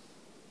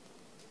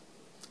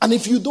 And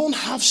if you don't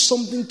have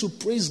something to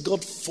praise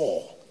God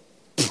for,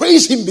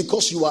 praise him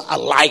because you are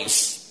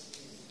alive.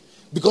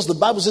 Because the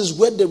Bible says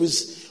where there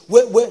is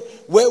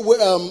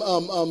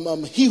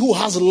he who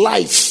has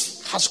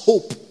life has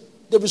hope.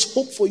 There is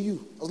hope for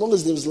you as long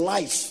as there is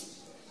life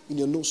in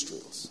your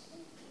nostrils.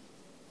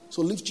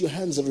 So lift your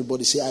hands,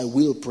 everybody. Say, I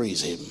will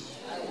praise him.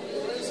 I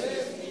will praise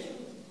him.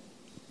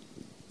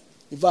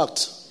 In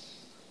fact,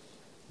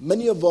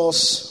 many of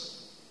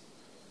us,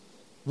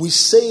 we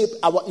say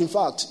in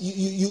fact,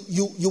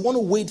 you want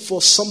to wait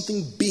for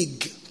something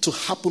big to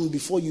happen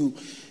before you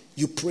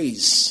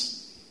praise.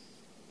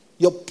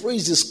 Your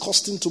praise is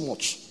costing too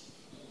much.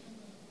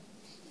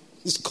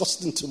 It's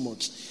costing too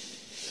much.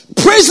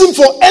 Praise him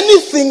for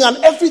anything and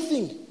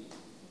everything.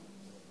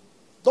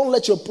 Don't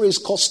let your praise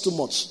cost too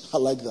much. I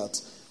like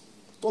that.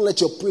 Don't let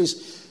your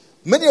praise.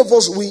 Many of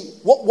us,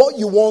 what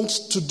you want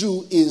to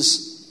do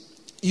is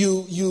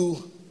you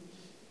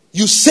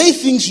say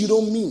things you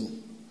don't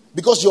mean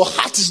because your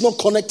heart is not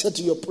connected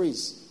to your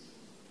praise.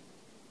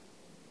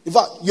 In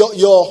fact,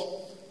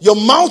 your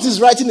mouth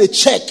is writing a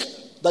check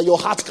that your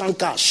heart can't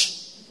cash.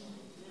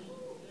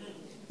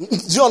 Do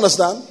you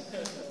understand?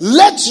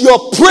 Let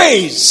your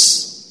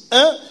praise,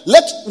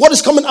 let what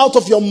is coming out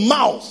of your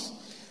mouth,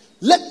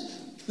 let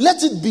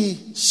it be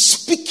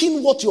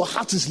speaking what your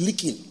heart is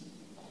leaking.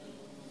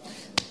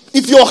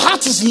 If your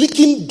heart is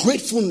leaking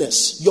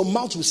gratefulness, your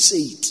mouth will say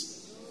it.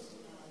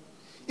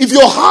 If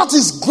your heart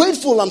is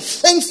grateful and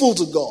thankful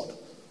to God,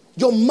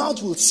 your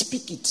mouth will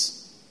speak it.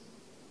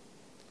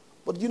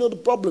 But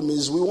the problem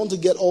is we want to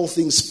get all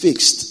things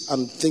fixed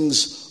and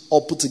things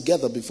all put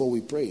together before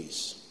we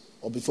praise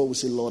or before we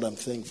say, Lord, I'm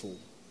thankful.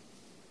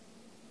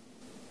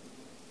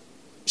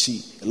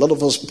 See, a lot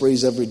of us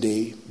praise every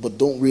day, but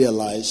don't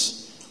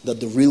realize that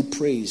the real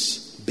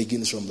praise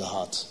begins from the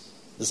heart.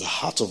 There's a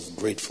heart of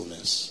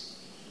gratefulness.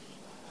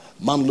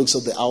 Man looks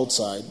at the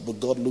outside, but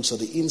God looks at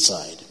the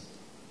inside.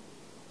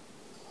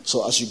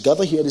 So as you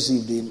gather here this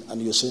evening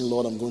and you're saying,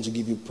 Lord, I'm going to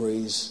give you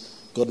praise.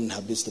 God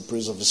inhabits the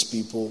praise of his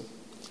people.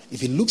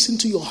 If he looks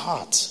into your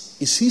heart,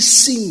 is he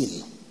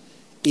seeing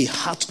a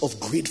heart of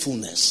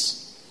gratefulness?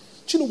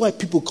 Do you know why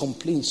people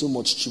complain so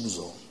much,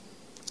 Chibuzo?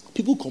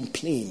 People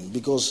complain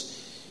because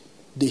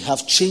they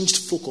have changed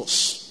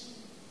focus.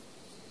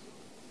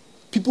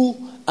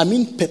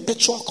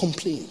 Perpetual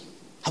complaint.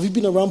 Have you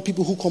been around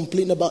people who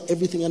complain about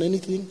everything and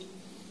anything?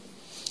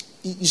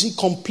 You see,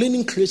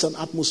 complaining creates an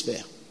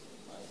atmosphere.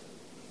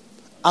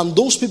 And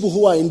those people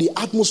who are in the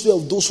atmosphere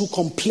of those who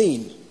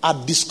complain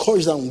are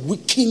discouraged and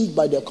weakened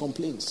by their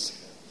complaints.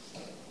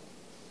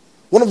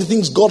 One of the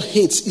things God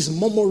hates is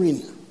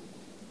murmuring.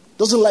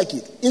 doesn't like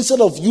it. Instead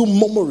of you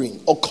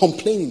murmuring or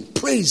complaining,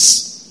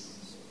 praise.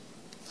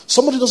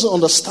 Somebody doesn't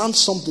understand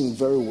something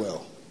very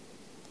well.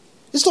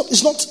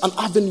 It's not an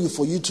avenue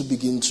for you to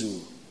begin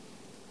to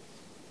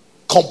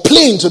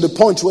complain to the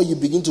point where you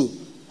begin to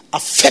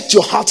affect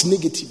your heart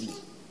negatively.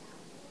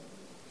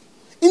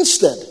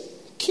 Instead,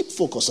 keep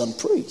focus and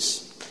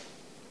praise.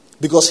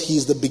 Because he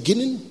is the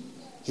beginning,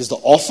 he's the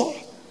author,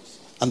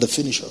 and the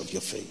finisher of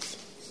your faith.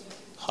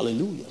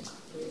 Hallelujah.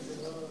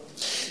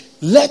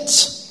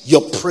 Let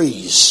your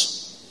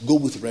praise go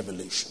with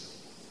revelation.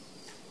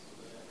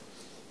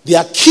 There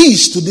are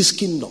keys to this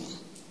kingdom.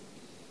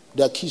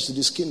 There are keys to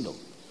this kingdom.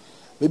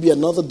 Maybe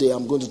another day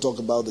I'm going to talk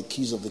about the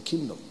keys of the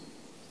kingdom.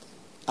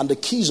 And the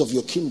keys of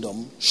your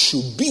kingdom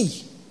should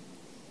be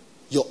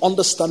your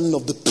understanding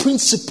of the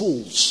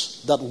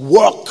principles that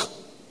work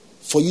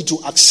for you to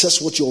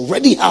access what you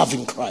already have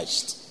in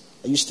Christ.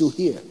 Are you still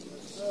here?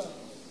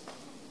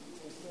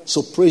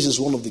 So praise is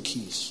one of the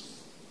keys.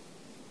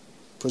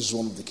 Praise is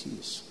one of the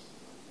keys.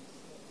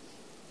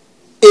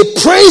 A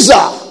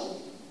praiser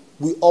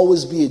will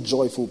always be a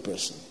joyful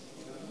person.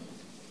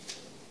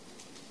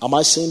 Am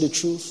I saying the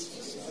truth?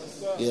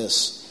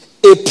 Yes.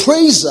 A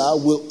praiser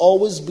will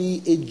always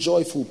be a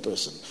joyful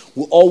person,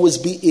 will always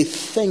be a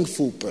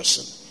thankful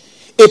person.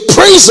 A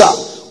praiser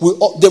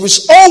there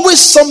is always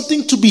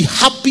something to be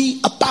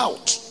happy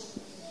about.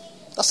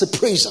 That's a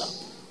praiser.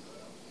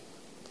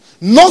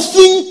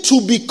 Nothing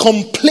to be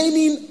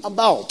complaining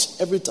about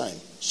every time.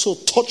 So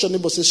touch your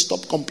neighbor, say,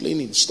 stop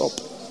complaining. Stop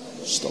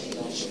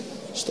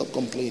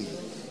complaining.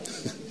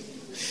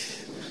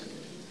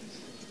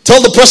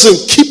 Tell the person,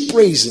 keep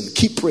praising,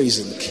 keep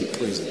praising, keep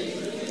praising.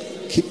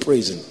 Keep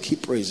praising,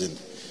 keep praising,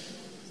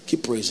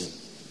 keep praising.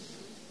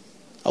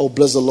 I will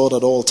bless the Lord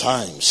at all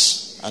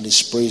times, and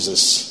his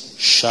praises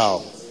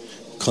shall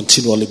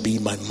continually be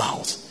in my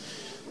mouth.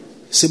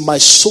 Say, my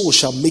soul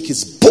shall make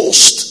its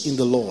boast in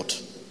the Lord.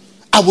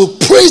 I will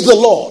praise the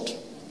Lord.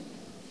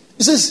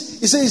 It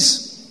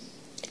says,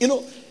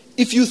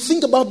 if you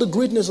think about the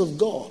greatness of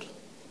God,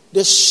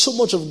 there's so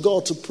much of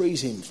God to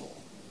praise him for.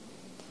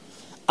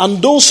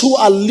 And those who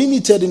are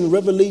limited in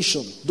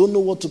revelation don't know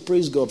what to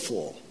praise God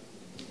for.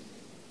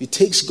 It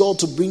takes God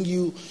to bring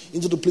you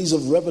into the place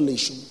of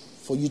revelation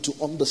for you to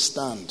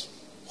understand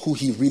who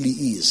he really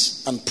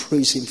is and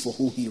praise him for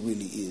who he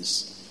really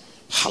is.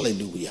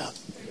 Hallelujah.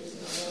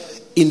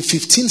 In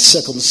 15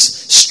 seconds,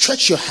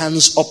 stretch your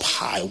hands up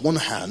high, one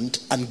hand,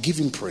 and give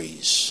him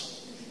praise.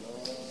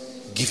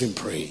 Give him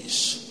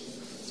praise.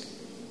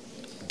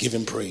 Give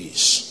him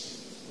praise.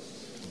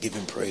 Give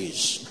him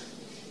praise.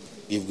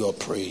 Give God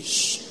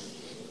praise.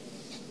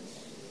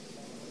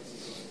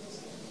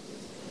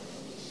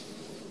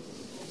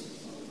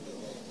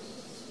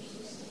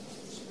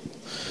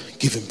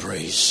 Give him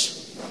praise.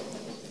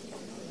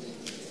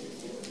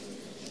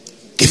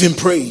 Give him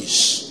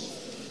praise.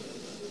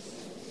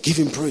 Give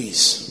him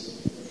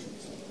praise.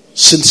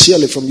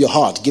 Sincerely from your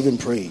heart, give him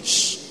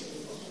praise.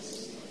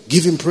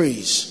 Give him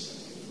praise.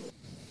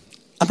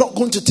 I'm not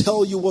going to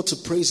tell you what to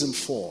praise him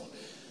for,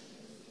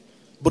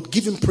 but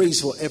give him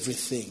praise for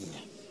everything.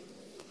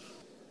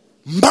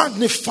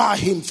 Magnify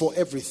him for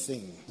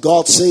everything.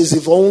 God says,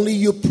 if only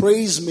you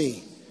praise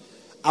me,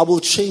 I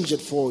will change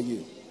it for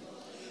you.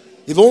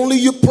 If only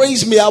you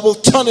praise me, I will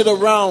turn it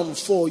around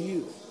for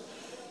you.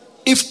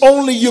 If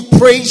only you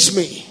praise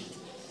me,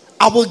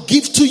 I will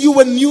give to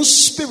you a new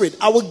spirit.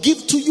 I will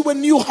give to you a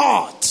new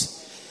heart.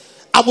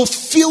 I will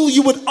fill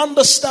you with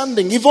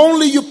understanding. If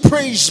only you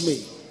praise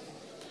me.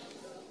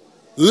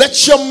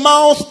 Let your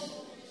mouth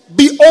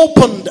be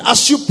opened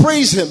as you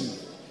praise him.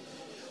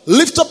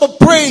 Lift up a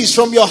praise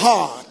from your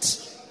heart.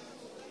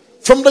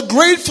 From the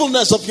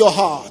gratefulness of your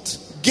heart,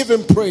 give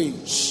him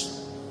praise.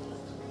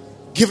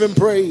 Give him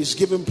praise,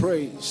 give him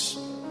praise.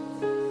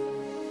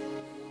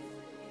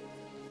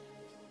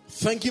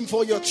 Thank him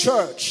for your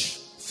church.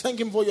 Thank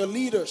him for your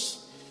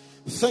leaders.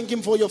 Thank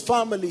him for your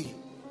family.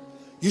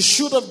 You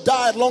should have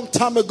died long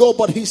time ago,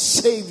 but he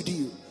saved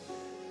you.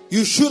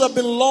 You should have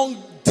been long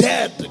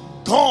dead,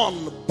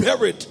 gone,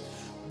 buried,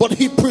 but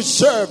he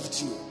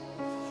preserved you.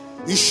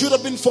 You should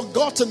have been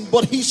forgotten,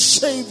 but he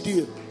saved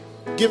you.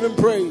 Give him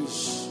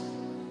praise.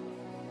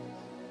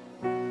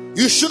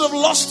 You should have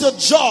lost your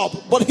job,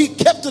 but he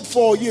kept it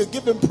for you.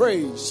 Give him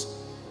praise.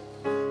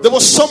 There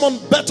was someone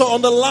better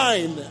on the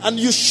line, and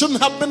you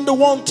shouldn't have been the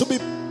one to be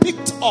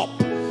picked up,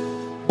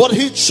 but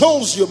he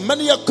chose you.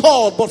 Many are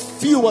called, but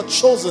few are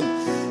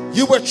chosen.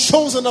 You were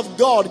chosen of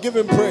God. Give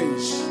him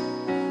praise.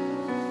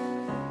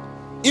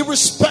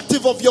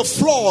 Irrespective of your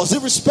flaws,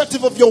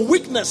 irrespective of your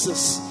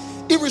weaknesses,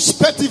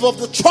 irrespective of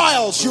the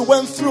trials you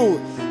went through,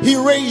 he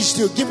raised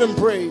you. Give him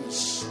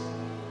praise.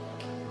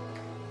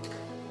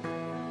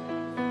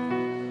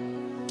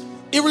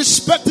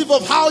 Irrespective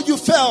of how you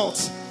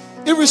felt,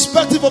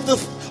 irrespective of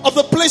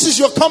the places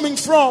you're coming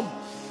from,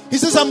 he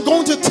says, I'm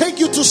going to take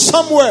you to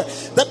somewhere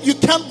that you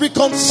can't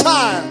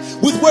reconcile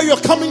with where you're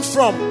coming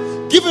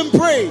from. Give him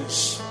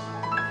praise.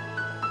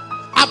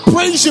 I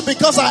praise you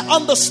because I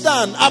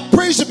understand. I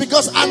praise you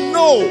because I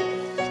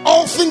know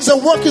all things are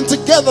working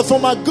together for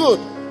my good.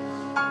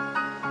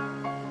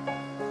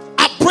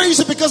 praise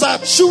him because I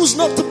choose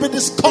not to be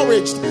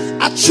discouraged.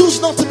 I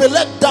choose not to be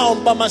let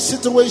down by my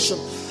situation.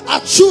 I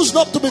choose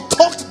not to be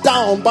talked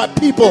down by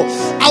people.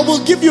 I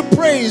will give you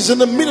praise in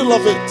the middle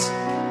of it.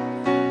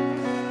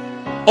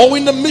 Or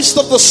in the midst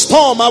of the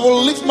storm, I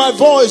will lift my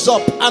voice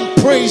up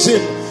and praise him.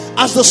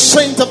 As the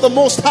saint of the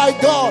Most High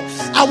God,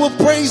 I will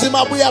praise him.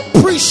 I will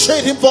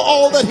appreciate him for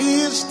all that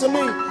he is to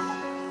me.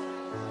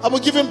 I will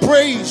give him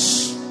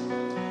praise.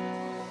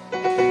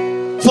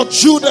 For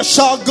Judah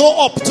shall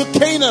go up to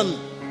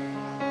Canaan,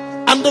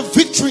 and the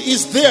victory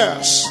is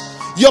theirs.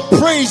 Your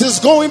praise is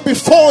going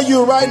before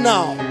you right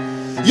now.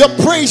 Your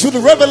praise with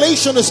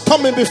revelation is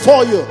coming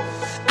before you.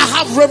 I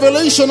have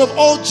revelation of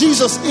all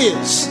Jesus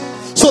is.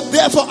 So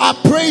therefore I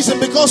praise him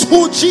because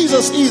who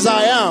Jesus is,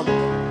 I am.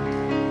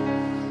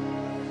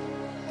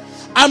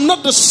 I'm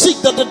not the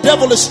sick that the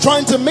devil is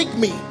trying to make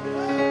me,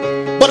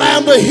 but I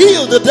am the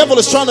healed the devil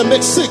is trying to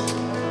make sick.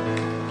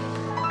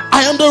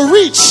 I am the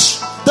rich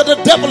that the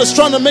devil is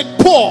trying to make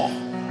poor.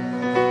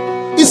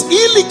 It's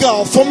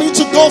illegal for me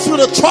to go through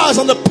the trials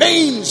and the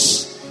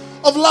pains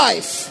of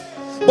life,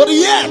 but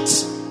yet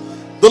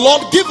the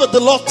Lord giveth, the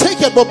Lord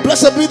taketh, but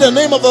blessed be the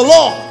name of the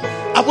Lord.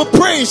 I will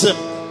praise him.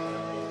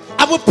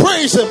 I will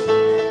praise him.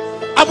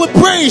 I will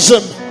praise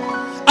him.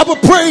 I will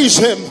praise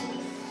him.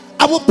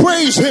 I will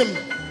praise him.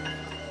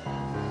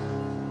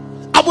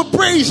 I will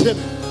praise him.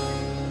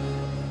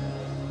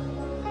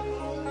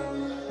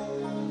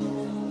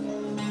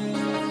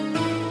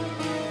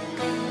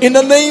 In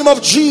the name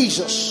of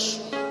Jesus.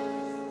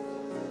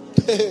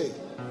 It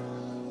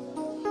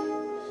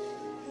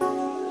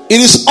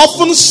is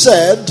often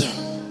said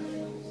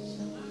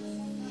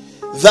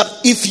that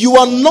if you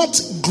are not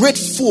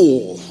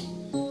grateful,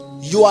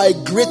 you are a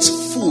great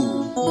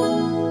fool.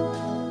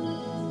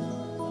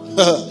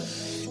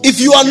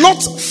 If you are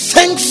not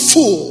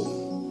thankful,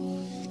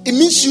 it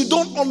means you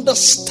don't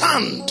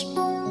understand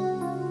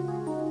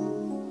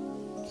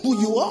who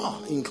you are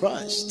in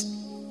Christ.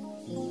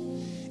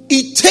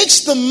 It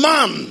takes the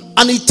man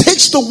and it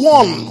takes the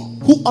one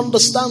who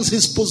understands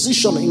his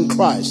position in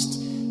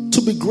Christ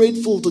to be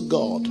grateful to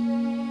God.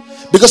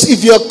 Because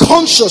if you are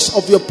conscious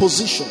of your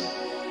position,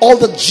 all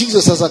that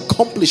Jesus has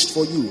accomplished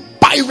for you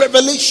by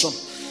revelation,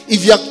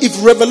 if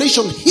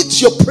revelation hits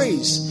your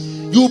praise,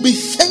 you will be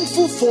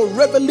thankful for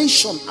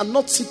revelation and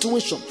not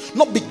situation,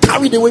 not be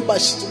carried away by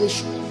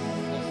situation.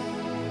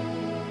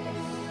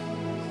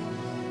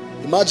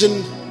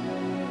 Imagine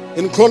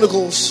in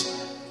Chronicles,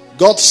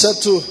 God said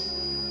to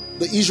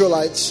the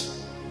Israelites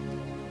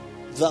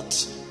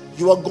that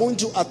you are going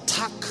to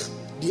attack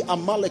the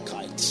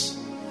Amalekites,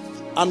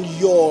 and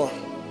your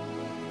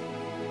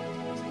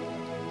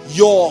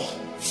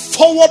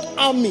forward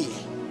army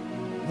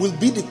will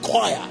be the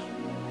choir,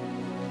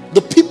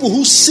 the people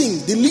who sing,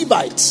 the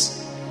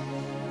Levites,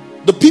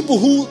 the people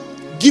who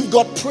give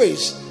God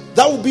praise.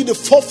 That will be the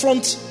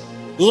forefront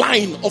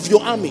line of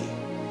your army.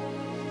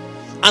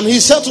 And he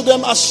said to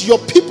them, as your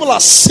people are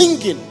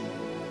singing,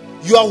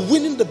 you are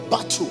winning the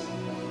battle.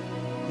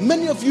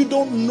 Many of you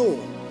don't know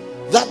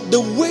that the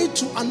way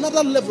to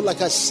another level,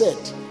 like I said,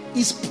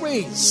 is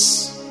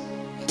praise.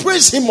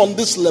 Praise him on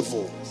this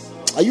level.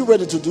 Are you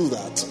ready to do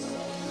that?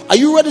 Are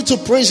you ready to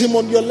praise him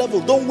on your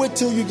level? Don't wait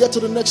till you get to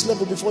the next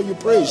level before you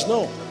praise.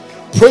 No.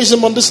 Praise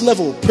him on this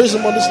level. Praise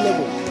him on this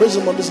level. Praise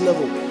him on this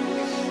level.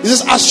 He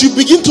says, as you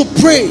begin to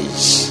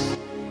praise,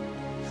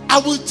 I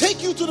will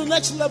take you to the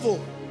next level.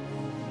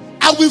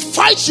 I will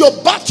fight your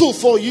battle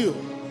for you.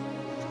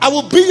 I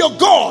will be your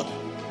God,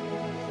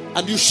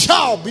 and you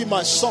shall be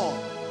my son.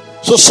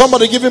 So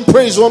somebody give him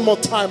praise one more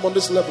time on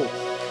this level.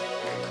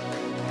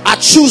 I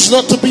choose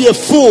not to be a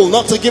fool,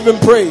 not to give him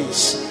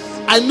praise.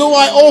 I know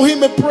I owe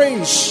him a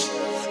praise.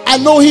 I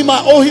know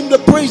I owe him the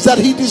praise that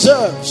he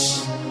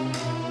deserves.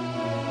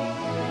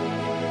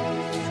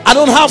 I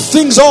don't have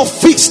things all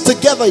fixed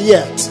together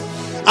yet.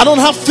 I don't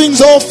have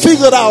things all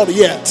figured out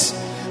yet.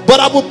 But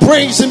I will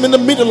praise him in the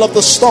middle of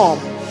the storm.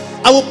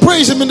 I will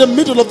praise him in the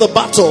middle of the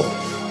battle.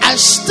 I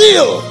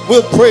still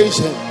will praise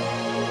him.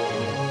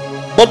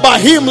 But by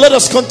him, let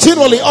us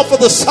continually offer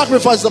the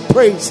sacrifice of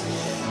praise,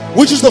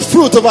 which is the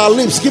fruit of our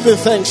lips, giving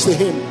thanks to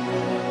him.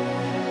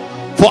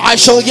 For I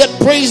shall yet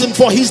praise him,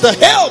 for he's the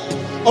help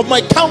of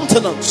my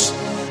countenance.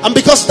 And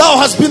because thou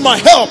hast been my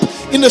help,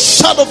 in the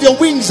shadow of your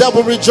wings I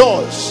will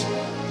rejoice.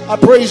 I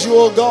praise you,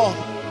 O God.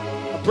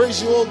 I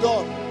praise you, O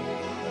God.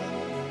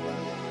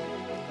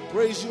 I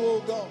praise you,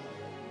 O God.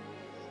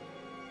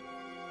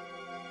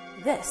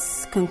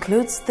 This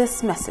concludes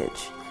this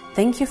message.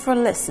 Thank you for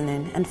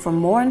listening, and for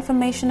more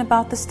information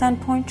about the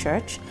Standpoint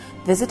Church,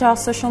 visit our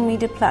social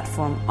media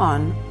platform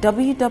on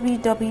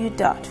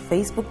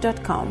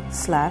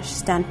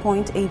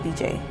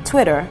www.facebook.com/standpointabj,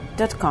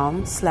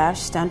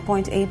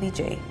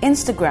 twitter.com/standpointabj,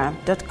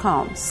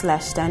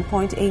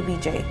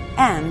 instagram.com/standpointabj,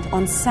 and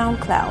on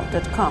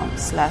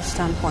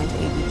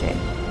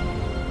soundcloud.com/standpointabj.